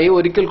തുടർച്ചയ്ക്കായി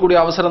ഒരിക്കൽ കൂടി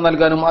അവസരം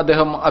നൽകാനും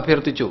അദ്ദേഹം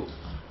അഭ്യർത്ഥിച്ചു.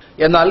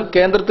 എന്നാൽ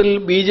കേന്ദ്രത്തിൽ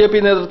BJP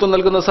നേതൃത്വം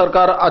നൽകുന്ന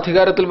സർക്കാർ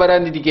അധികാരത്തിൽ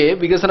വരാനിരിക്കെ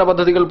വികസന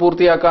പദ്ധതികൾ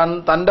പൂർത്തിയാക്കാൻ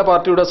തന്റെ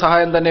പാർട്ടിയുടെ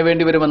സഹായം തന്നെ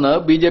വേണ്ടിവരുമെന്ന്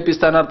BJP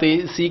സ്ഥാനാർത്ഥി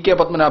CK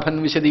പത്മനാഭൻ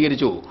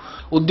വിശദീകരിച്ചു.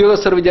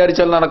 ഉദ്യോഗസ്ഥർ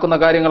വിചാരിച്ചാൽ നടക്കുന്ന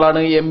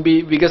കാര്യങ്ങളാണ് MP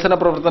വികസന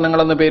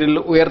പ്രവർത്തനങ്ങളെന്ന പേരിൽ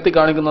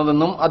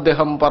ഉയർത്തിക്കാണിക്കുന്നതെന്നും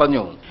അദ്ദേഹം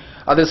പറഞ്ഞു.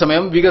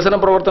 അതേസമയം വികസന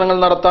പ്രവർത്തനങ്ങൾ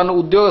നടത്താൻ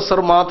ഉദ്യോഗസ്ഥർ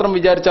മാത്രം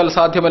വിചാരിച്ചാൽ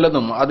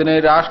സാധ്യമല്ലെന്നും അതിന്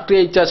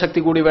രാഷ്ട്രീയ ഇച്ഛാശക്തി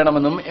കൂടി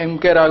വേണമെന്നും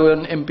MK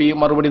രാഘവൻ MP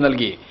മറുപടി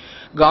നൽകി.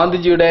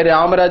 ഗാന്ധിജിയുടെ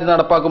രാമരാജ്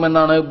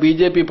നടപ്പാക്കുമെന്നാണ്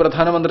BJP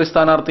പ്രധാനമന്ത്രി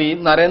സ്ഥാനാർത്ഥി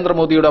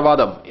നരേന്ദ്രമോദിയുടെ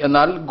വാദം.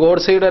 എന്നാൽ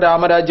ഗോഡ്സെയുടെ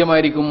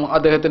രാമരാജ്യമായിരിക്കും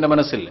അദ്ദേഹത്തിന്റെ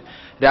മനസ്സിൽ.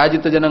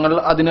 രാജ്യത്തെ ജനങ്ങൾ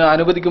അതിന്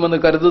അനുവദിക്കുമെന്ന്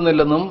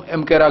കരുതുന്നില്ലെന്നും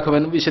MK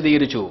രാഘവൻ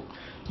വിശദീകരിച്ചു.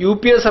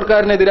 UPA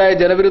സർക്കാരിനെതിരായ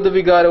ജനവിരുദ്ധ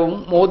വികാരവും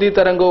മോദി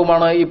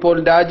തരംഗവുമാണ് ഇപ്പോൾ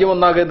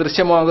രാജ്യമൊന്നാകെ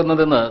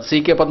ദൃശ്യമാകുന്നതെന്ന്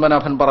CK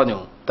പത്മനാഭൻ പറഞ്ഞു.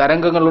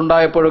 തരംഗങ്ങൾ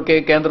ഉണ്ടായപ്പോഴൊക്കെ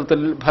കേന്ദ്രത്തിൽ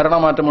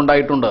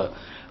ഭരണമാറ്റമുണ്ടായിട്ടുണ്ട്.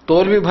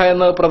 തോൽവി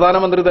ഭയന്ന്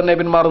പ്രധാനമന്ത്രി തന്നെ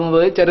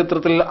പിന്മാറുന്നത്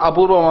ചരിത്രത്തിൽ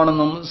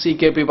അപൂർവമാണെന്നും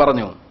CKP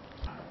പറഞ്ഞു.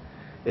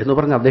 എന്ന്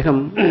പറഞ്ഞ അദ്ദേഹം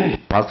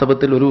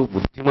വാസ്തവത്തിൽ ഒരു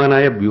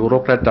ബുദ്ധിമാനായ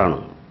ബ്യൂറോക്രാറ്റാണ്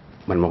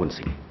മൻമോഹൻ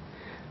സിംഗ്.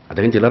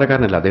 അദ്ദേഹം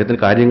ചില്ലറക്കാരനല്ല. അദ്ദേഹത്തിന്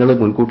കാര്യങ്ങൾ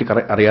മുൻകൂട്ടി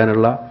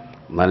അറിയാനുള്ള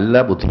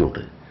നല്ല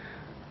ബുദ്ധിയുണ്ട്.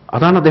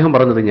 അതാണ് അദ്ദേഹം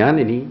പറഞ്ഞത്, ഞാൻ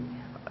ഇനി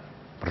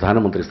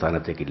പ്രധാനമന്ത്രി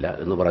സ്ഥാനത്തേക്കില്ല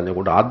എന്ന്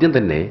പറഞ്ഞുകൊണ്ട് ആദ്യം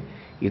തന്നെ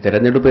ഈ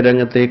തെരഞ്ഞെടുപ്പ്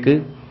രംഗത്തേക്ക്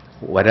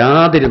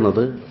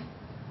വരാതിരുന്നത്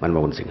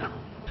മൻമോഹൻ സിംഗാണ്.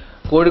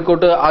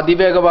 കോഴിക്കോട്ട്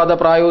അതിവേഗപാത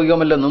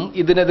പ്രായോഗികമല്ലെന്നും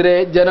ഇതിനെതിരെ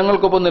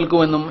ജനങ്ങൾക്കൊപ്പം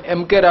നിൽക്കുമെന്നും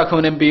MK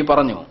രാഘവൻ MP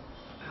പറഞ്ഞു.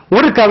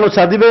 ഒരു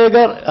കാരണവശാലും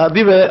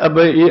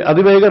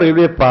അതിവേഗ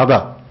റെയിൽവേ പാത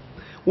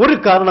ഒരു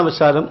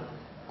കാരണവശാലും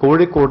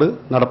കോഴിക്കോട്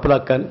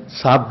നടപ്പിലാക്കാൻ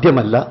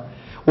സാധ്യമല്ല.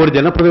 ഒരു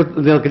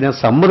ജനപ്രതിനിധികൾക്ക് ഞാൻ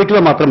സമ്മതിക്കുക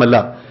മാത്രമല്ല,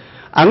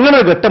 അങ്ങനെ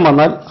ഒരു ഘട്ടം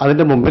വന്നാൽ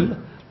അതിന്റെ മുമ്പിൽ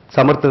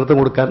സമരത്തിന്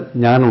കൊടുക്കാൻ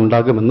ഞാൻ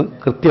ഉണ്ടാകുമെന്ന്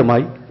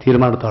കൃത്യമായി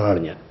തീരുമാനമെടുത്ത ആളാണ്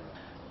ഞാൻ.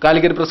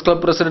 Calicut press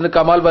club president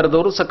Kamal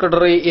Varadoor,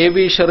 secretary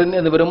AV Sherin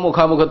എന്നിവരും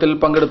മുഖാമുഖത്തിൽ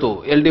പങ്കെടുത്തു.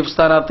 LDF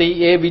സ്ഥാനാർത്ഥി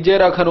A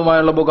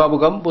വിജയരാഘവനുമായുള്ള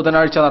മുഖാമുഖം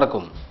ബുധനാഴ്ച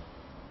നടക്കും.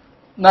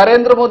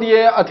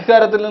 നരേന്ദ്രമോദിയെ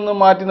അധികാരത്തിൽ നിന്ന്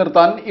മാറ്റി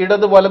നിർത്താൻ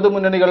ഇടത് വലത്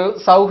മുന്നണികൾ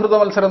സൗഹൃദ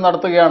മത്സരം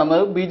നടത്തുകയാണെന്ന്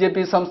BJP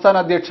സംസ്ഥാന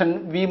അധ്യക്ഷൻ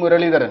V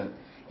മുരളീധരൻ.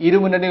 ഇരു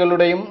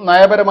മുന്നണികളുടെയും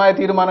നയപരമായ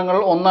തീരുമാനങ്ങൾ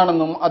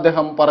ഒന്നാണെന്നും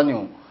അദ്ദേഹം പറഞ്ഞു.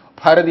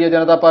 ഭാരതീയ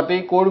ജനതാ പാർട്ടി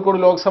കോഴിക്കോട്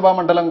ലോക്സഭാ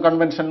മണ്ഡലം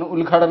കൺവെൻഷൻ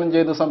ഉദ്ഘാടനം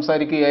ചെയ്ത്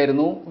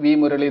സംസാരിക്കുകയായിരുന്നു V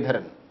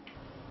മുരളീധരൻ.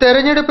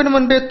 തെരഞ്ഞെടുപ്പിന്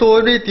മുൻപേ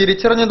തോൽവി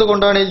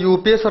തിരിച്ചറിഞ്ഞതുകൊണ്ടാണ്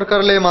UPA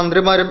സർക്കാരിലെ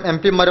മന്ത്രിമാരും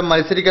MPമാരും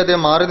മത്സരിക്കാതെ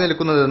മാറി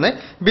നിൽക്കുന്നതെന്ന്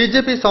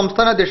BJP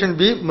സംസ്ഥാന അധ്യക്ഷൻ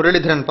V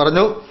മുരളീധരൻ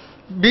പറഞ്ഞു.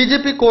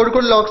 BJP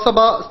കോഴിക്കോട്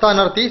ലോക്സഭാ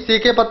സ്ഥാനാർത്ഥി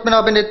CK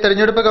പത്മനാഭന്റെ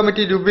തെരഞ്ഞെടുപ്പ്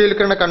കമ്മിറ്റി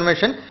രൂപീകരണ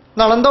കൺവെൻഷൻ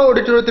നളന്ദ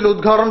ഓഡിറ്റോറിയത്തിൽ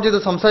ഉദ്ഘാടനം ചെയ്ത്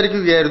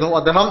സംസാരിക്കുകയായിരുന്നു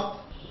അദ്ദേഹം.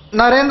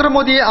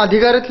 നരേന്ദ്രമോദിയെ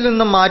അധികാരത്തിൽ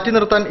നിന്നും മാറ്റി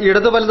നിർത്താൻ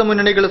ഇടത് വലത്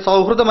മുന്നണികൾ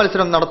സൗഹൃദ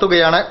മത്സരം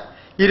നടത്തുകയാണ്.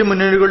 ഇരു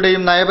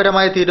മുന്നണികളുടെയും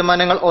നയപരമായ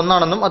തീരുമാനങ്ങൾ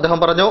ഒന്നാണെന്നും അദ്ദേഹം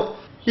പറഞ്ഞു.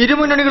 ഇരു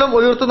മുന്നണികളും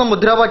ഉയർത്തുന്ന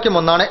മുദ്രാവാക്യം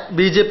ഒന്നാണ്,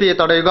 BJPയെ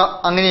തടയുക.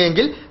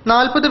 അങ്ങനെയെങ്കിൽ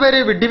 40 പേരെ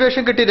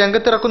വിഡ്ഢിവേഷം കെട്ടി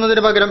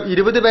രംഗത്തിറക്കുന്നതിന് പകരം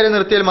 20 പേരെ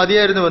നിർത്തിയാൽ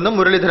മതിയായിരുന്നുവെന്നും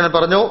മുരളീധരൻ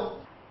പറഞ്ഞു.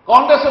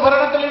 Congress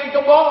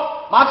ഭരണത്തിലിരിക്കുമ്പോൾ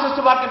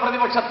Marxist party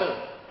പ്രതിപക്ഷത്ത്,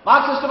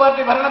 Marxist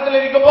party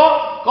ഭരണത്തിലിരിക്കുമ്പോൾ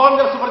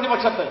Congress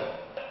പ്രതിപക്ഷത്ത്.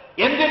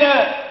 എന്തിന്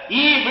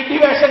ഈ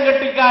വിഡ്ഢിവേഷം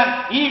കെട്ടിക്കാൻ,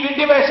 ഈ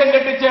വിഡ്ഢിവേഷം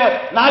കെട്ടിച്ച്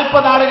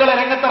 40 ആളുകളെ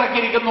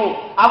രംഗത്തിറക്കിയിരിക്കുന്നു.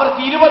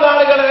 അവർക്ക് 20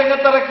 ആളുകളെ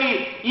രംഗത്തിറക്കി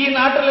ഈ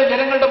നാട്ടിലെ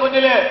ജനങ്ങളുടെ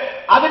മുന്നിൽ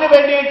അതിനു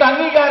വേണ്ടിയിട്ട്,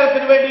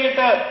 അംഗീകാരത്തിന്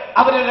വേണ്ടിയിട്ട്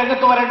അവർ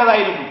രംഗത്ത്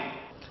വരേണ്ടതായിരുന്നു.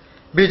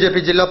 BJP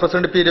ജില്ലാ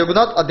പ്രസിഡന്റ് P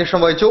രഘുനാഥ്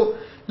അധ്യക്ഷം വഹിച്ചു.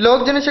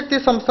 ലോക് ജനശക്തി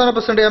സംസ്ഥാന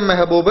പ്രസിഡന്റ് M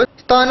മെഹബൂബ്,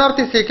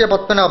 സ്ഥാനാർത്ഥി CK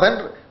Padmanabhan,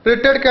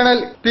 retired colonel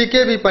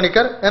PKV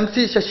Panicker, MC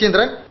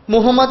Saseendran,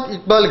 Muhammad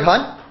Iqbal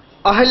Khan,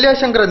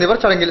 അഹല്യാശങ്കർ എന്നിവർ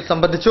ചടങ്ങിൽ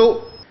സംബന്ധിച്ചു.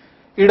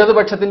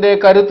 ഇടതുപക്ഷത്തിന്റെ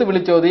കരുത്ത്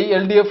വിളിച്ചോതി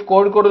LDF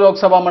കോഴിക്കോട്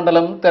ലോക്സഭാ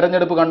മണ്ഡലം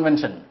തെരഞ്ഞെടുപ്പ്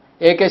convention.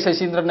 AK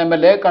Saseendran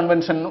MLA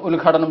convention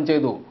ഉദ്ഘാടനം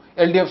ചെയ്തു.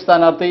 LDF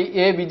സ്ഥാനാർത്ഥി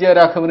A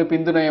വിജയരാഘവന്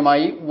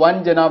പിന്തുണയുമായി വൻ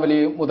ജനാവലി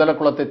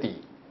മുതലക്കുളത്തെത്തി.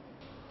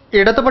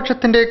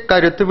 ഇടതുപക്ഷത്തിന്റെ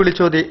കരുത്ത്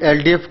വിളിച്ചോതി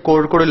LDF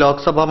കോഴിക്കോട്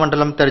ലോക്സഭാ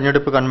മണ്ഡലം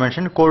തെരഞ്ഞെടുപ്പ്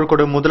കൺവെൻഷൻ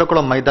കോഴിക്കോട്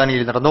മുതലക്കുളം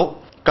മൈതാനിയിൽ നടന്നു.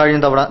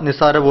 കഴിഞ്ഞ തവണ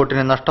നിസ്സാര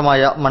വോട്ടിന്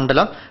നഷ്ടമായ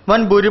മണ്ഡലം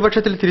വൻ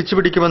ഭൂരിപക്ഷത്തിൽ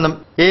തിരിച്ചുപിടിക്കുമെന്നും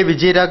A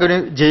വിജയരാഘവനെ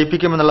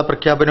ജയിപ്പിക്കുമെന്നുള്ള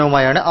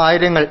പ്രഖ്യാപനവുമായാണ്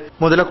ആയിരങ്ങൾ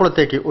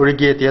മുതലക്കുളത്തേക്ക്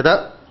ഒഴുകിയെത്തിയത്.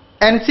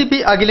 NCP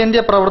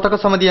അഖിലേന്ത്യാ പ്രവർത്തക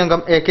സമിതി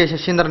അംഗം AK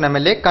ശശീന്ദ്രൻ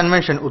MLA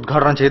കൺവെൻഷൻ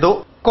ഉദ്ഘാടനം ചെയ്തു.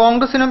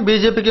 കോൺഗ്രസിനും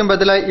BJPക്കും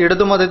ബദലായി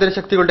ഇടതുമതേതര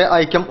ശക്തികളുടെ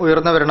ഐക്യം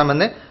ഉയർന്നു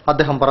വരണമെന്ന്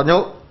അദ്ദേഹം പറഞ്ഞു.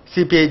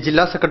 CPI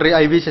ജില്ലാ സെക്രട്ടറി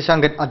IV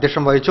ശശാങ്കൻ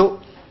അധ്യക്ഷം വഹിച്ചു.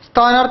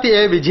 സ്ഥാനാർത്ഥി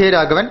A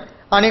വിജയരാഘവൻ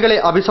അണികളെ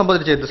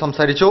അഭിസംബോധന ചെയ്ത്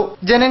സംസാരിച്ചു.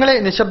 ജനങ്ങളെ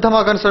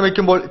നിശബ്ദമാക്കാൻ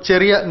ശ്രമിക്കുമ്പോൾ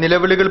ചെറിയ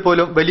നിലവിളികൾ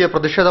പോലും വലിയ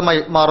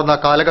പ്രതിഷേധമായി മാറുന്ന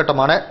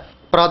കാലഘട്ടമാണ്.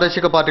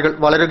 പ്രാദേശിക പാർട്ടികൾ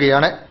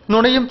വളരുകയാണ്.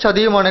 നുണയും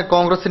ചതിയുമാണ്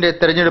കോൺഗ്രസിന്റെ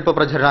തെരഞ്ഞെടുപ്പ്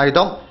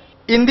പ്രചരണായുധം.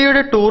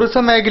 ഇന്ത്യയുടെ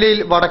ടൂറിസം മേഖലയിൽ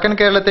വടക്കൻ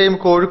കേരളത്തെയും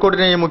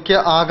കോഴിക്കോടിനെയും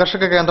മുഖ്യ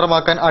ആകർഷക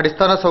കേന്ദ്രമാക്കാൻ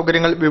അടിസ്ഥാന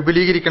സൗകര്യങ്ങൾ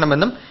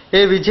വിപുലീകരിക്കണമെന്നും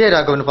A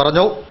വിജയരാഘവൻ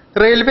പറഞ്ഞു.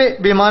 റെയിൽവേ,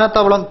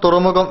 വിമാനത്താവളം,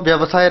 തുറമുഖം,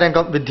 വ്യവസായ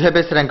രംഗം,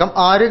 വിദ്യാഭ്യാസ രംഗം,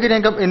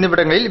 ആരോഗ്യരംഗം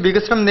എന്നിവിടങ്ങളിൽ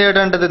വികസനം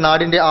നേടേണ്ടത്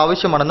നാടിന്റെ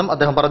ആവശ്യമാണെന്നും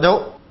അദ്ദേഹം പറഞ്ഞു.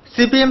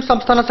 CPM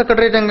സംസ്ഥാന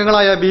സെക്രട്ടേറിയറ്റ്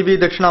അംഗങ്ങളായ BB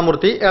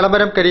ദക്ഷിണാമൂർത്തി,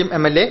 എളമരം കരീം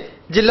MLA,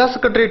 ജില്ലാ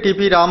സെക്രട്ടറി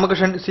TP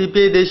രാമകൃഷ്ണൻ,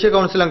 CPI ദേശീയ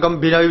കൌൺസിൽ അംഗം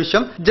ബിനോയ്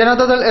വിശ്വം,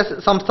 ജനതാദൾ S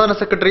സംസ്ഥാന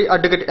secretary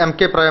advocate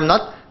MK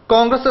Premnath,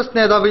 Congress S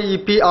നേതാവ്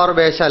EPR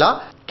വേശാല,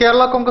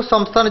 കേരള കോൺഗ്രസ്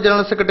സംസ്ഥാന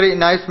general secretary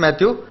nice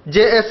Mathew,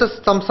 JSS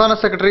സംസ്ഥാന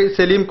സെക്രട്ടറി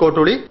സലീം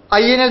കോട്ടൂളി,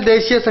 INL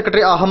ദേശീയ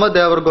secretary Ahmed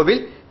Devarkovil,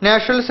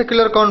 national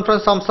secular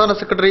conference സംസ്ഥാന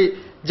secretary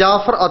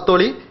Jafar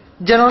Atholi,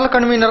 general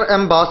convener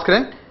M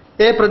Bhaskaran,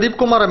 A Pradeep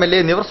Kumar MLA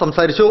എന്നിവർ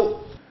സംസാരിച്ചു.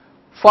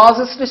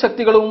 ഫാസിസ്റ്റ്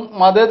ശക്തികളും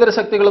മതേതര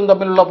ശക്തികളും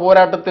തമ്മിലുള്ള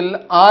പോരാട്ടത്തിൽ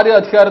ആര്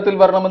അധികാരത്തിൽ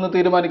വരണമെന്ന്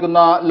തീരുമാനിക്കുന്ന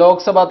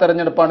ലോക്സഭാ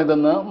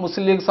തെരഞ്ഞെടുപ്പാണിതെന്ന്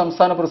മുസ്ലിം ലീഗ്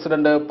സംസ്ഥാന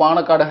പ്രസിഡന്റ്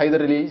പാണക്കാട്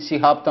ഹൈദരലി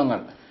ശിഹാബ്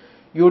തങ്ങൾ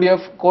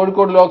UDF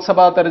കോഴിക്കോട്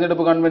ലോക്സഭാ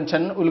തെരഞ്ഞെടുപ്പ്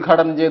കൺവെൻഷൻ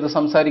ഉദ്ഘാടനം ചെയ്ത്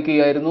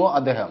സംസാരിക്കുകയായിരുന്നു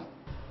അദ്ദേഹം.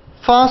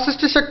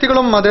 ഫാസിസ്റ്റ്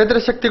ശക്തികളും മതേതര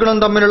ശക്തികളും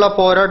തമ്മിലുള്ള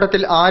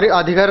പോരാട്ടത്തിൽ ആര്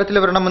അധികാരത്തിൽ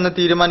വരണമെന്ന്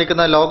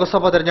തീരുമാനിക്കുന്ന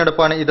ലോക്സഭാ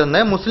തെരഞ്ഞെടുപ്പാണ് ഇതെന്ന്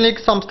മുസ്ലിം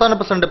ലീഗ് സംസ്ഥാന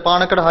പ്രസിഡന്റ്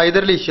പാണക്കാട്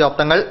ഹൈദരലി ശിഹാബ്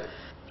തങ്ങൾ.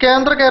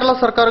 കേന്ദ്ര കേരള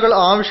സർക്കാരുകൾ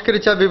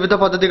ആവിഷ്കരിച്ച വിവിധ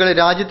പദ്ധതികൾ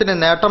രാജ്യത്തിന്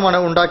നേട്ടമാണ്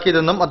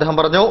ഉണ്ടാക്കിയതെന്നും അദ്ദേഹം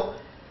പറഞ്ഞു.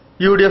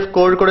 UDF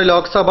കോഴിക്കോട്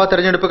ലോക്സഭാ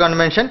തെരഞ്ഞെടുപ്പ്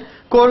കൺവെൻഷൻ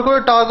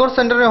കോഴിക്കോട് ടാഗോർ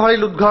സെന്റർ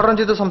ഹാളിൽ ഉദ്ഘാടനം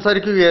ചെയ്ത്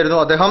സംസാരിക്കുകയായിരുന്നു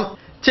അദ്ദേഹം.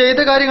 ചെയ്ത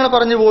കാര്യങ്ങൾ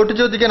പറഞ്ഞ് വോട്ട്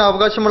ചോദിക്കാൻ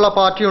അവകാശമുള്ള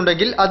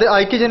പാർട്ടിയുണ്ടെങ്കിൽ അത്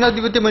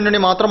ഐക്യജനാധിപത്യ മുന്നണി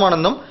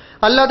മാത്രമാണെന്നും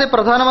അല്ലാതെ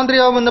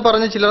പ്രധാനമന്ത്രിയാവുമെന്ന്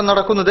പറഞ്ഞ് ചിലർ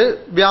നടക്കുന്നത്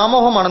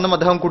വ്യാമോഹമാണെന്നും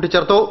അദ്ദേഹം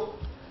കൂട്ടിച്ചേർത്തു.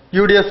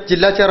 UDF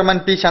ജില്ലാ ചെയർമാൻ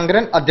P.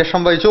 ശങ്കരൻ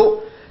അധ്യക്ഷം വഹിച്ചു.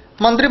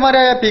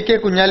 മന്ത്രിമാരായ PK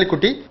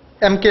Kunhalikutty,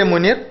 MK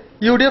Muneer,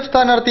 UDF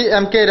സ്ഥാനാർത്ഥി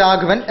MK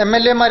Raghavan,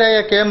 MLAമാരായ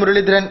K.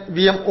 Muraleedharan,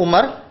 VM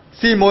Umar,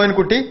 C.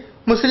 Moyinkutty,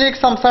 മുസ്ലിം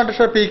ലീഗ് സംസ്ഥാന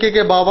ട്രഷറർ PKK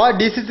ബാവ,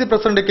 DCC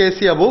president KC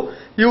Abu,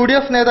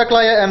 UDF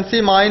നേതാക്കളായ MC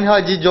മായിൻ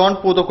ഹാജി, ജോൺ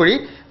പൂതക്കുഴി,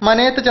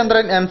 മനയത്ത്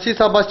ചന്ദ്രൻ, MC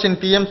Sebastian,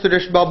 PM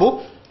Suresh Babu,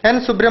 N.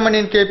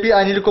 Subramanian, KP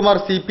Anilkumar,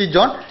 CP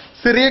John,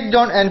 Cyriac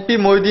John, NP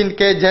Moideen,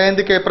 K.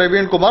 Jayant, K.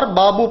 Praveen Kumar,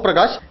 Babu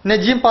Prakash,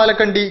 Najeem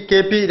Palakkandy,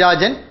 KP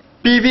Rajan,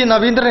 PV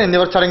Naveendran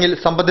എന്നിവർ ചടങ്ങിൽ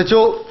സംബന്ധിച്ചു.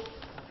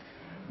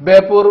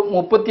 ബേപ്പൂർ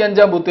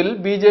 35-ാം ബൂത്തിൽ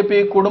BJP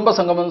കുടുംബ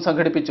സംഗമം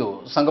സംഘടിപ്പിച്ചു.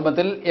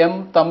 സംഗമത്തിൽ M.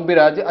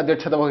 തമ്പിരാജ്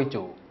അധ്യക്ഷത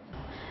വഹിച്ചു.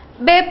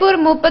 ബേപ്പൂർ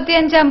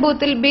 35-ാം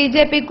ബൂത്തിൽ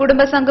BJP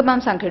കുടുംബ സംഗമം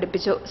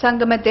സംഘടിപ്പിച്ചു.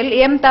 സംഗമത്തിൽ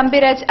M.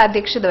 തമ്പിരാജ്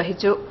അധ്യക്ഷത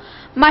വഹിച്ചു.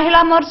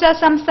 മഹിളാ മോർച്ച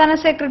സംസ്ഥാന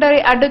സെക്രട്ടറി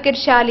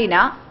അഡ്വക്കേറ്റ് ശാലീന,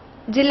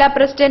 ജില്ലാ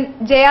പ്രസിഡന്റ്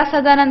ജയ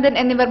സദാനന്ദൻ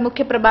എന്നിവർ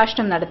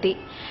മുഖ്യപ്രഭാഷണം നടത്തി.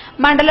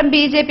 മണ്ഡലം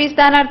BJP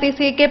സ്ഥാനാർത്ഥി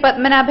CK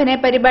പത്മനാഭനെ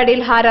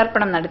പരിപാടിയിൽ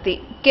ഹാരാർപ്പണം നടത്തി.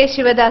 K.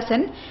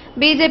 ശിവദാസൻ,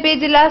 BJP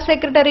ജില്ലാ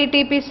secretary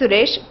TP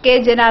Suresh, K.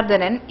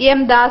 Janardhanan, M.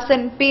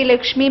 ദാസൻ, P.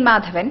 ലക്ഷ്മി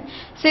മാധവൻ,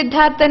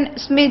 സിദ്ധാർത്ഥൻ,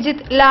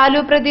 സ്മിജിത്ത്,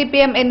 ലാലു പ്രദീപ്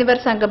M എന്നിവർ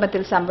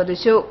സംഗമത്തിൽ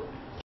സംബന്ധിച്ചു.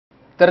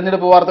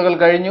 തെരഞ്ഞെടുപ്പ് വാർത്തകൾ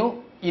കഴിഞ്ഞു.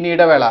 ഇനി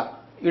ഇടവേള.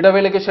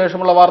 ഇടവേളയ്ക്ക്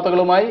ശേഷമുള്ള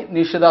വാർത്തകളുമായി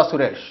Nishitha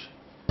Suresh.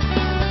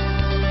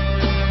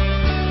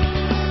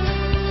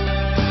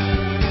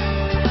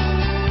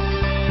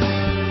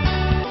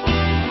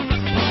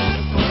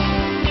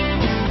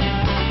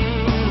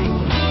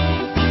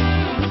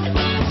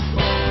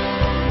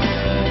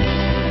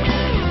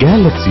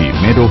 Galaxy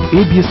made of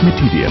ABS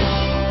material.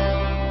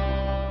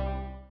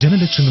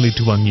 ജനലക്ഷങ്ങൾ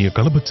ഏറ്റുവാങ്ങിയ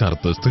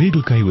കളഭച്ചാർത്ത്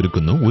സ്ത്രീകൾക്കായി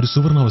ഒരുക്കുന്നു ഒരു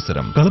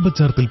സുവർണാവസരം.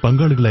 കളഭച്ചാർത്തിൽ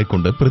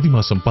പങ്കാളികളായിക്കൊണ്ട്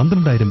പ്രതിമാസം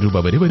 12,000 രൂപ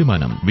വരെ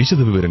വരുമാനം.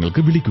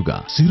 വിശദവിവരങ്ങൾക്ക് വിളിക്കുക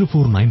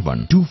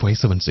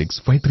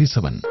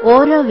 04912576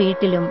 ഓരോ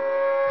വീട്ടിലും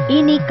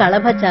ഇനി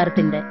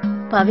കളഭച്ചാർത്തിന്റെ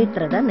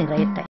പവിത്രത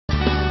നിറയട്ടെ.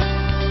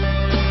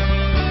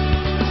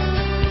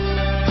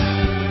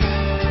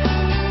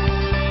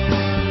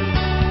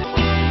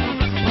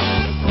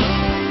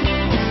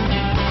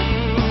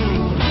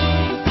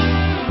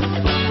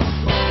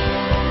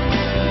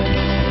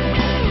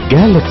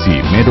 Galaxy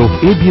made of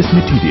ABS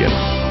material.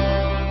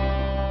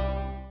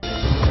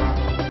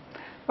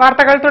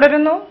 വാർത്തകൾ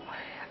തുടരുന്നു.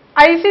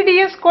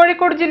 ICDS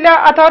കോഴിക്കോട് ജില്ലാ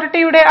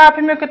അതോറിറ്റിയുടെ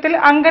ആഭിമുഖ്യത്തിൽ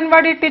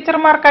അംഗൻവാടി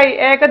ടീച്ചർമാർക്കായി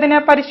ഏകദിന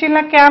പരിശീലന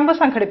ക്യാമ്പ്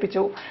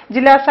സംഘടിപ്പിച്ചു.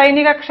 ജില്ലാ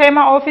സൈനിക ക്ഷേമ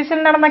ഓഫീസിൽ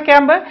നടന്ന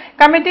camp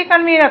committee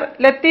convener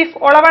Latheef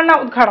Olavanna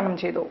ഉദ്ഘാടനം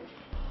ചെയ്തു.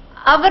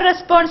 അവർ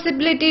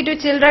റെസ്പോൺസിബിലിറ്റി ടു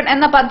ചിൽഡ്രൻ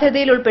എന്ന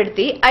പദ്ധതിയിൽ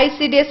ഉൾപ്പെടുത്തി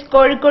ICDS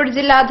കോഴിക്കോട്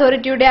ജില്ലാ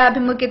അതോറിറ്റിയുടെ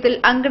ആഭിമുഖ്യത്തിൽ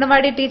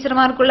അംഗൻവാടി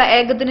ടീച്ചർമാർക്കുള്ള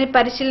ഏകദിന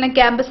പരിശീലന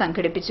ക്യാമ്പ്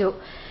സംഘടിപ്പിച്ചു.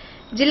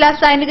 ജില്ലാ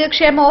സൈനിക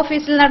ക്ഷേമ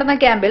ഓഫീസിൽ നടന്ന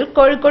ക്യാമ്പിൽ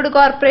കോഴിക്കോട്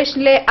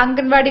കോർപ്പറേഷനിലെ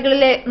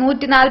അംഗൻവാടികളിലെ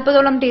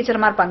 140ഓളം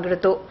ടീച്ചർമാർ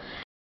പങ്കെടുത്തു.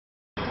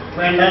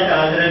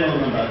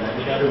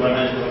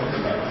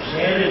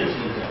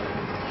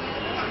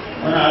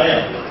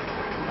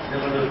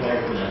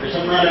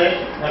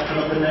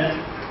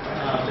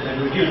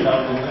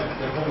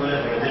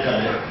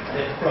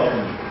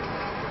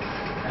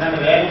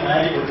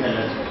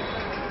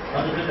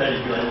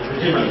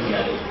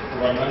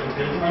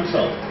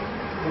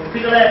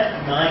 കുട്ടികളെ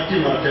മാറ്റി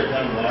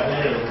മറിച്ചെടുക്കാൻ വളരെ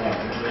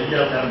എളുപ്പമാണ്. വലിയ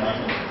ആൾക്കാർ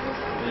മാറ്റി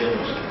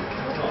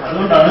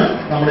അതുകൊണ്ടാണ്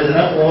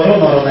നമ്മളിതിനെ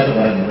ഓരോന്നോരോന്നായിട്ട്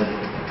പറയുന്നത്.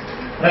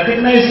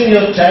 Recognising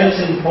your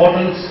child's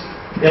importance,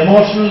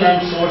 emotional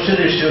and social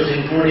issues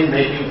including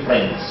making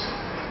friends.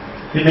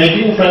 ഈ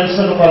മേക്കിംഗ് ഫ്രണ്ട്സ്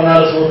എന്ന്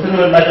പറഞ്ഞാൽ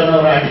സുഹൃത്തുക്കൾ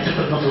ഉണ്ടാക്കുന്നവർ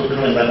അടിച്ചിട്ടുന്ന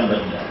സുഹൃത്തുക്കൾ ഉണ്ടാക്കാൻ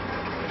പറ്റില്ല.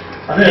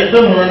 അത്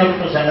ഏറ്റവും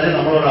പ്രധാനപ്പെട്ട സംഗതി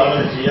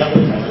നമ്മളൊരാളെ ചെയ്യാൻ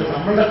പറ്റുന്നത്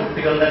നമ്മളുടെ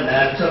കുട്ടികളുടെ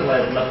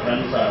നാച്ചുറലായിട്ടുള്ള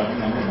ഫ്രണ്ട്സ് ആണെന്ന്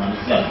നമ്മൾ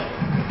മനസ്സിലാക്കണം.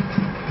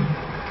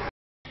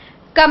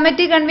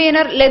 കമ്മിറ്റി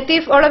കൺവീനർ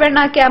ലത്തീഫ് ഒളവെണ്ണ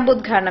ക്യാമ്പ്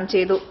ഉദ്ഘാടനം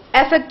ചെയ്തു.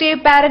 എഫക്റ്റീവ്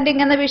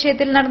പാരന്റിംഗ് എന്ന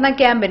വിഷയത്തിൽ നടന്ന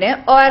ക്യാമ്പിന്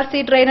ORC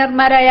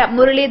ട്രെയിനർമാരായ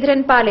മുരളീധരൻ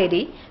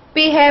പാലേരി, P.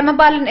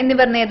 ഹേമപാലൻ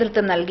എന്നിവർ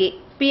നേതൃത്വം നൽകി.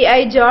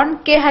 PI John,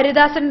 K.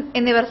 ഹരിദാസൻ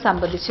എന്നിവർ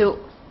സംബന്ധിച്ചു.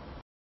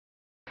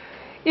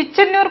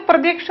 ഇച്ചന്നൂർ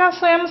പ്രതീക്ഷ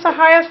സ്വയം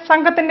സഹായ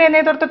സംഘത്തിന്റെ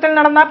നേതൃത്വത്തിൽ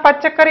നടന്ന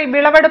പച്ചക്കറി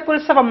വിളവെടുപ്പ്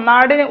ഉത്സവം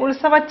നാടിന്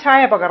ഉത്സവ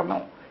ഛായ പകർന്നു.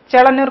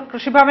 ചേളന്നൂർ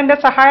കൃഷിഭവന്റെ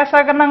സഹായ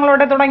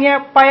സഹകരണങ്ങളോടെ തുടങ്ങിയ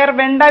പയർ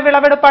വെണ്ട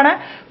വിളവെടുപ്പാണ്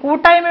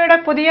കൂട്ടായ്മയുടെ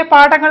പുതിയ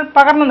പാഠങ്ങൾ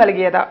പകർന്നു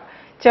നൽകിയത്.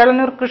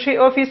 ചേളന്നൂർ കൃഷി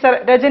ഓഫീസർ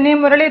രജനി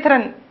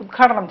മുരളീധരൻ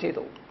ഉദ്ഘാടനം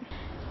ചെയ്തു.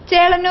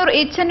 ചേളന്നൂർ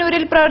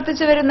ഇച്ചന്നൂരിൽ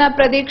പ്രവർത്തിച്ചു വരുന്ന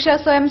പ്രതീക്ഷ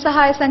സ്വയം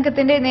സഹായ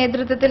സംഘത്തിന്റെ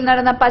നേതൃത്വത്തിൽ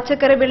നടന്ന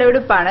പച്ചക്കറി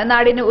വിളവെടുപ്പാണ്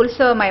നാടിന്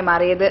ഉത്സവമായി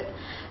മാറിയത്.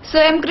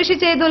 സ്വയം കൃഷി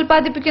ചെയ്ത്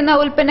ഉൽപ്പാദിപ്പിക്കുന്ന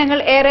ഉൽപ്പന്നങ്ങൾ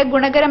ഏറെ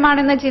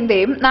ഗുണകരമാണെന്ന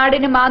ചിന്തയും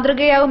നാടിന്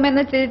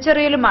മാതൃകയാവുമെന്ന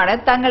തിരിച്ചറിയലുമാണ്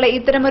തങ്ങളെ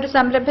ഇത്തരമൊരു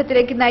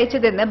സംരംഭത്തിലേക്ക്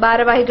നയിച്ചതെന്ന്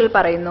ഭാരവാഹികൾ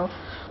പറയുന്നു.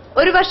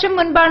 ഒരു വർഷം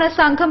മുൻപാണ്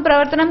സംഘം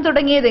പ്രവർത്തനം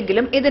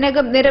തുടങ്ങിയതെങ്കിലും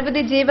ഇതിനകം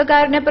നിരവധി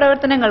ജീവകാരുണ്യ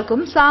പ്രവർത്തനങ്ങൾക്കും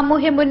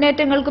സാമൂഹ്യ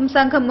മുന്നേറ്റങ്ങൾക്കും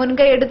സംഘം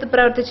മുൻകൈയെടുത്ത്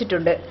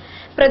പ്രവർത്തിച്ചിട്ടുണ്ട്.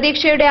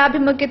 പ്രതീക്ഷയുടെ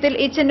ആഭിമുഖ്യത്തിൽ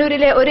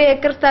ഇച്ചന്നൂരിലെ 1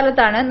 ഏക്കർ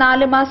സ്ഥലത്താണ്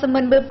 4 മാസം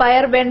മുൻപ്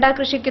പയർ വെണ്ട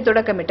കൃഷിക്ക്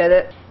തുടക്കമിട്ടത്.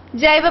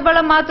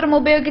 ജൈവവളം മാത്രം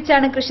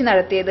ഉപയോഗിച്ചാണ് കൃഷി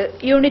നടത്തിയത്.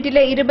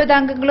 യൂണിറ്റിലെ 20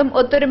 അംഗങ്ങളും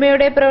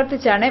ഒത്തൊരുമയോടെ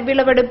പ്രവർത്തിച്ചാണ്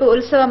വിളവെടുപ്പ്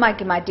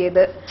ഉത്സവമാക്കി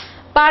മാറ്റിയത്.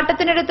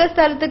 പാട്ടത്തിനെടുത്ത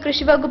സ്ഥലത്ത്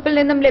കൃഷിവകുപ്പിൽ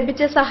നിന്നും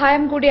ലഭിച്ച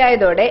സഹായം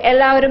കൂടിയായതോടെ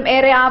എല്ലാവരും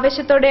ഏറെ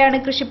ആവേശത്തോടെയാണ്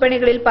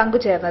കൃഷിപ്പണികളിൽ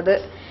പങ്കുചേർന്നത്.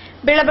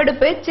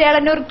 വിളവെടുപ്പ്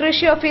ചേളന്നൂർ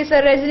കൃഷി ഓഫീസർ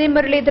രജനി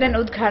മുരളീധരൻ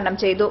ഉദ്ഘാടനം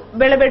ചെയ്തു.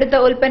 വിളവെടുത്ത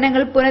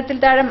ഉൽപ്പന്നങ്ങൾ പുനത്തിൽ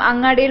താഴം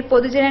അങ്ങാടിയിൽ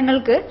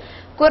പൊതുജനങ്ങൾക്ക്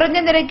കുറഞ്ഞ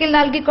നിരക്കിൽ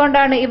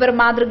നൽകിക്കൊണ്ടാണ് ഇവർ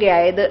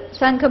മാതൃകയായത്.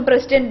 സംഘം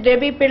president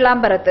Ravi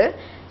പിള്ളാമ്പറത്ത്,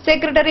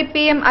 secretary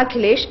PM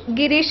Akhilesh,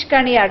 Girish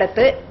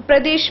കണിയാടത്ത്,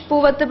 Pratheesh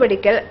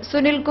പൂവത്തുപടിക്കൽ,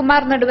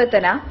 Sunilkumar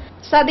നടുവത്തന,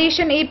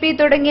 Satheesan EP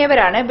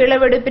തുടങ്ങിയവരാണ്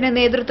വിളവെടുപ്പിന്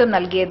നേതൃത്വം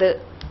നൽകിയത്.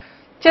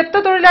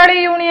 ചെത്തുതൊഴിലാളി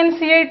യൂണിയൻ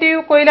CITU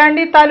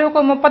കൊയിലാണ്ടി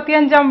താലൂക്ക്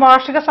 35ാം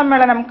വാർഷിക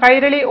സമ്മേളനം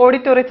കൈരളി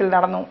ഓഡിറ്റോറിയത്തിൽ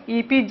നടന്നു.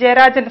 EP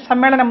ജയരാജൻ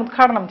സമ്മേളനം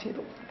ഉദ്ഘാടനം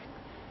ചെയ്തു.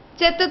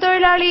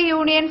 ചെത്തുതൊഴിലാളി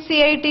യൂണിയൻ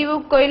CITU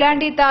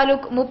കൊയിലാണ്ടി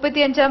താലൂക്ക്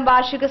 35ാം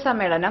വാർഷിക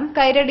സമ്മേളനം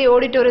കൈരളി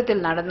ഓഡിറ്റോറിയത്തിൽ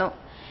നടന്നു.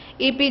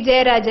 EP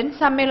ജയരാജൻ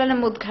സമ്മേളനം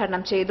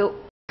ഉദ്ഘാടനം ചെയ്തു.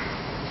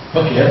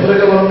 കേന്ദ്ര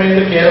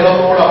ഗവൺമെന്റ്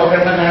കേരളത്തോട്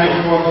അവഗണന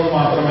കാണിക്കുന്നു എന്നത്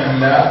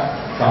മാത്രമല്ല,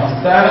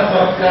 സംസ്ഥാന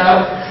സർക്കാർ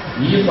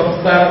ഈ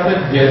സംസ്ഥാനത്തെ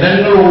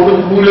ജനങ്ങളോട്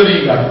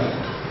ക്രൂരതയും കാണിക്കും.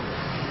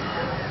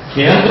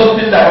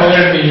 കേന്ദ്രത്തിന്റെ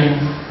അവഗണനയും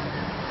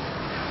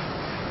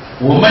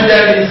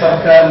ഉമ്മൻചാണ്ടി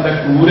സർക്കാരിന്റെ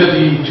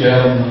ക്രൂരതയും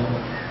ചേർന്ന്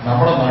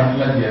നമ്മുടെ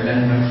നാട്ടിലെ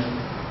ജനങ്ങൾ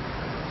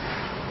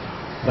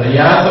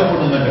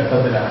പ്രയാസപ്പെടുന്ന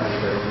ഘട്ടത്തിലാണ്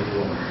ഇത്.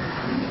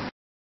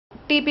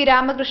 TP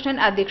രാമകൃഷ്ണൻ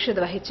അധ്യക്ഷത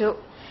വഹിച്ചു.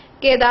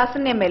 K.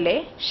 ദാസൻ MLA,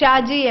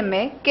 Shaji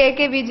MA, KK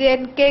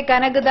Vijayan, K.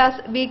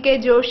 Kanakadas, VK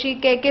Joshi,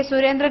 KK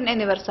Surendran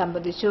എന്നിവർ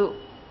സംബന്ധിച്ചു.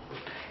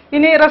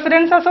 ഇനി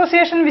റെസിഡൻസ്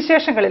അസോസിയേഷൻ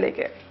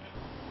വിശേഷങ്ങളിലേക്ക്.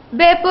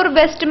 ബേപ്പൂർ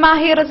വെസ്റ്റ്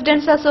മാഹി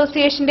റെസിഡൻസ്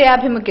അസോസിയേഷന്റെ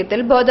ആഭിമുഖ്യത്തിൽ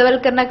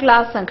ബോധവൽക്കരണ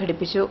ക്ലാസ്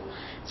സംഘടിപ്പിച്ചു.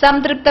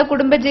 സംതൃപ്ത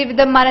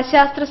കുടുംബജീവിതം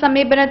മനഃശാസ്ത്ര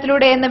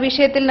സമീപനത്തിലൂടെ എന്ന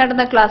വിഷയത്തിൽ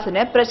നടന്ന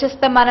ക്ലാസിന്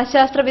പ്രശസ്ത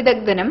മനഃശാസ്ത്ര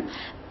വിദഗ്ധനും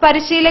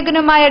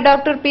പരിശീലകനുമായ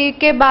ഡോക്ടർ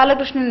PK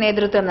ബാലകൃഷ്ണൻ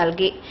നേതൃത്വം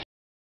നൽകി.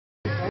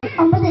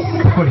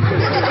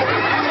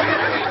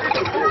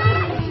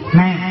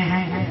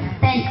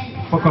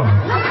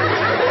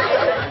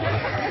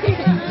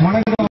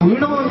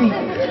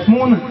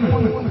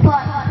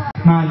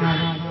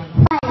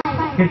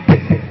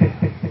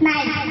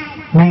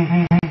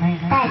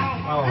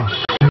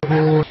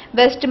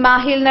 വെസ്റ്റ്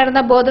മാഹിയിൽ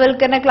നടന്ന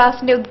ബോധവൽക്കരണ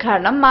ക്ലാസിന്റെ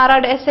ഉദ്ഘാടനം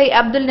മാറാട് SI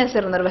അബ്ദുൽ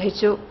നസീർ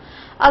നിർവഹിച്ചു.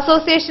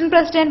 Association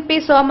president P.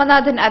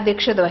 സോമനാഥൻ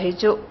അധ്യക്ഷത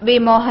വഹിച്ചു. V.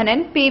 മോഹനൻ,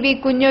 PV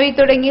കുഞ്ഞോയി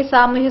തുടങ്ങി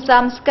സാമൂഹ്യ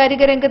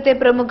സാംസ്കാരിക രംഗത്തെ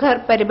പ്രമുഖർ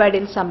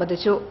പരിപാടിയിൽ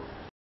സംബന്ധിച്ചു.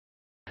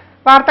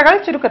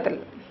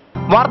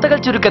 വാർത്തകൾ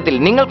ചുരുക്കത്തിൽ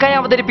നിങ്ങൾക്കായി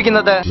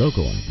അവതരിപ്പിക്കുന്നത്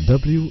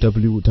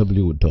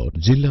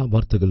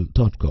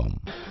www.jillavarthakal.com.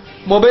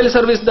 മൊബൈൽ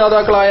സർവീസ്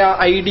ദാതാക്കളായ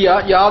ഐഡിയ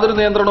യാതൊരു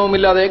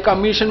നിയന്ത്രണവുമില്ലാതെ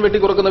കമ്മീഷൻ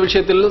വെട്ടിക്കുറക്കുന്ന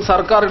വിഷയത്തിൽ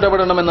സർക്കാർ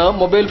ഇടപെടണമെന്ന്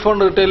mobile phone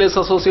റിറ്റെയിലേഴ്സ്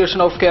association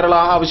of Kerala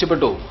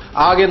ആവശ്യപ്പെട്ടു.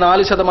 ആകെ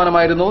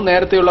 4%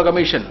 നേരത്തെയുള്ള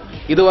കമ്മീഷൻ.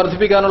 ഇത്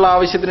വർദ്ധിപ്പിക്കാനുള്ള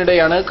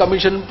ആവശ്യത്തിനിടെയാണ്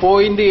കമ്മീഷൻ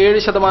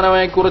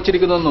 0.7%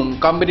 കുറച്ചിരിക്കുന്നതെന്നും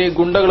കമ്പനി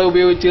ഗുണ്ടകളെ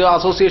ഉപയോഗിച്ച്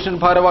അസോസിയേഷൻ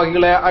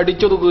ഭാരവാഹികളെ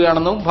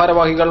അടിച്ചൊതുക്കുകയാണെന്നും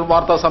ഭാരവാഹികൾ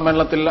വാർത്താ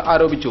സമ്മേളനത്തിൽ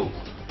ആരോപിച്ചു.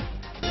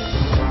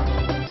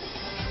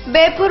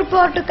 ബേപ്പൂർ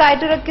പോർട്ട്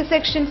കയറ്റിറക്കി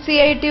സെക്ഷൻ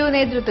CITU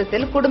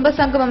നേതൃത്വത്തിൽ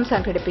കുടുംബസംഗമം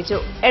സംഘടിപ്പിച്ചു.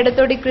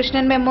 എടത്തോടി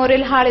കൃഷ്ണൻ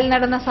മെമ്മോറിയൽ ഹാളിൽ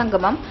നടന്ന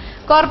സംഗമം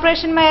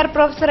corporation mayor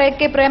professor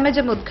AK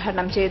Premajam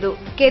ഉദ്ഘാടനം ചെയ്തു.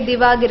 K.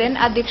 ദിവാകരൻ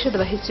അധ്യക്ഷത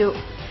വഹിച്ചു.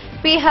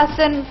 P.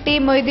 Hasan, T.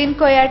 Moideen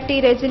Koya, T.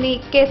 Rajani,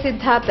 K.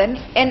 Siddharthan,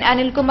 N.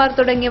 Anilkumar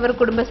തുടങ്ങിയവർ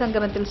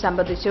കുടുംബസംഗമത്തിൽ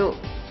സംബന്ധിച്ചു.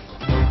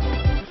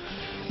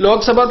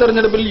 ലോക്സഭാ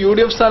തെരഞ്ഞെടുപ്പിൽ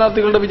UDF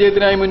സ്ഥാനാർത്ഥികളുടെ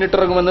വിജയത്തിനായി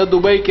മുന്നിട്ടിറങ്ങുമെന്ന്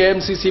ദുബായ്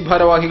KMCC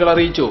ഭാരവാഹികൾ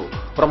അറിയിച്ചു.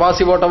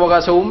 പ്രവാസി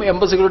വോട്ടവകാശവും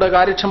എംബസികളുടെ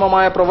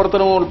കാര്യക്ഷമമായ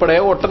പ്രവർത്തനവും ഉൾപ്പെടെ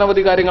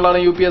ഒട്ടനവധി കാര്യങ്ങളാണ്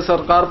UPA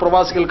സർക്കാർ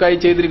പ്രവാസികൾക്കായി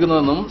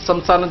ചെയ്തിരിക്കുന്നതെന്നും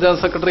സംസ്ഥാന ജനറൽ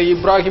സെക്രട്ടറി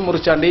ഇബ്രാഹിം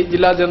മുറിച്ചാണ്ടി,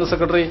 ജില്ലാ ജനറൽ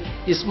സെക്രട്ടറി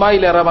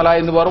ഇസ്മായിൽ ഏറമല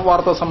എന്നിവർ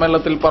വാർത്താ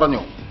സമ്മേളനത്തിൽ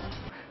പറഞ്ഞു.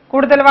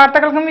 കൂടുതൽ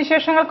വാർത്തകൾക്കും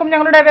വിശേഷങ്ങൾക്കും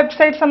ഞങ്ങളുടെ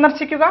വെബ്സൈറ്റ്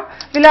സന്ദർശിക്കുക.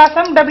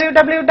 വിലാസം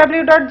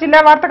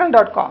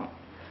www.jillavarthakal.com.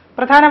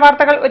 പ്രധാന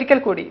വാർത്തകൾ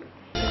ഒരിക്കൽ കൂടി.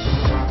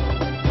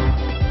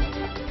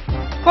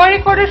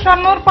 കോഴിക്കോട്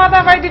ഷൊർണൂർ പാത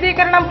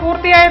വൈദ്യുതീകരണം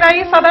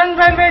പൂർത്തിയായതായി southern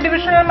railway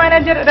divisional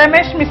manager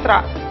Ramesh Mishra.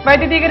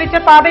 വൈദ്യുതീകരിച്ച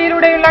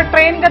പാതയിലൂടെയുള്ള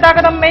train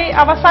ഗതാഗതം മെയ്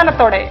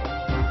അവസാനത്തോടെ.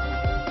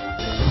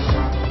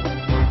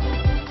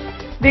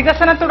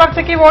 വികസന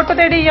തുടർച്ചയ്ക്ക് വോട്ട്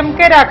തേടി MK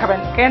രാഘവൻ.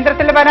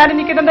 കേന്ദ്രത്തിൽ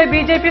വരാനിരിക്കുന്നത്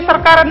BJP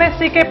സർക്കാരെന്ന്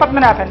CK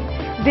പത്മനാഭൻ.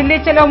 ദില്ലി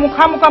ചെലോ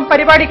മുഖാമുഖം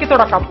പരിപാടിക്ക്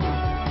തുടക്കം.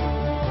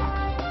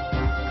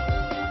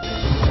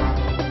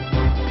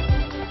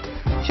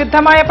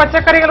 ശുദ്ധമായ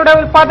പച്ചക്കറികളുടെ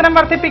ഉൽപാദനം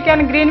വർദ്ധിപ്പിക്കാൻ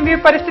ഗ്രീൻ വ്യൂ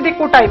പരിസ്ഥിതി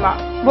കൂട്ടായ്മ.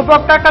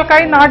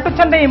 ഉപഭോക്താക്കൾക്കായി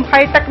നാട്ടുചന്തയും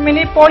ഹൈടെക്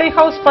മിനി പോളി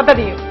ഹൌസ്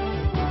പദ്ധതിയും.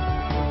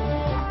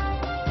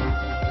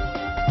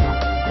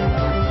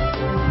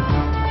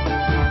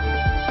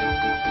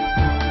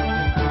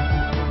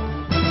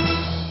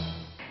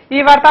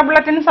 ഈ വാർത്താ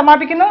ബുള്ളറ്റിൻ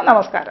സമാപിക്കുന്നു.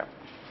 നമസ്കാരം.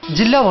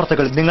 ജില്ലാ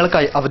വാർത്തകൾ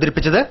നിങ്ങൾക്കായി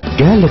അവതരിപ്പിച്ചത്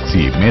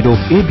Galaxy made of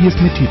ABS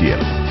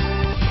material.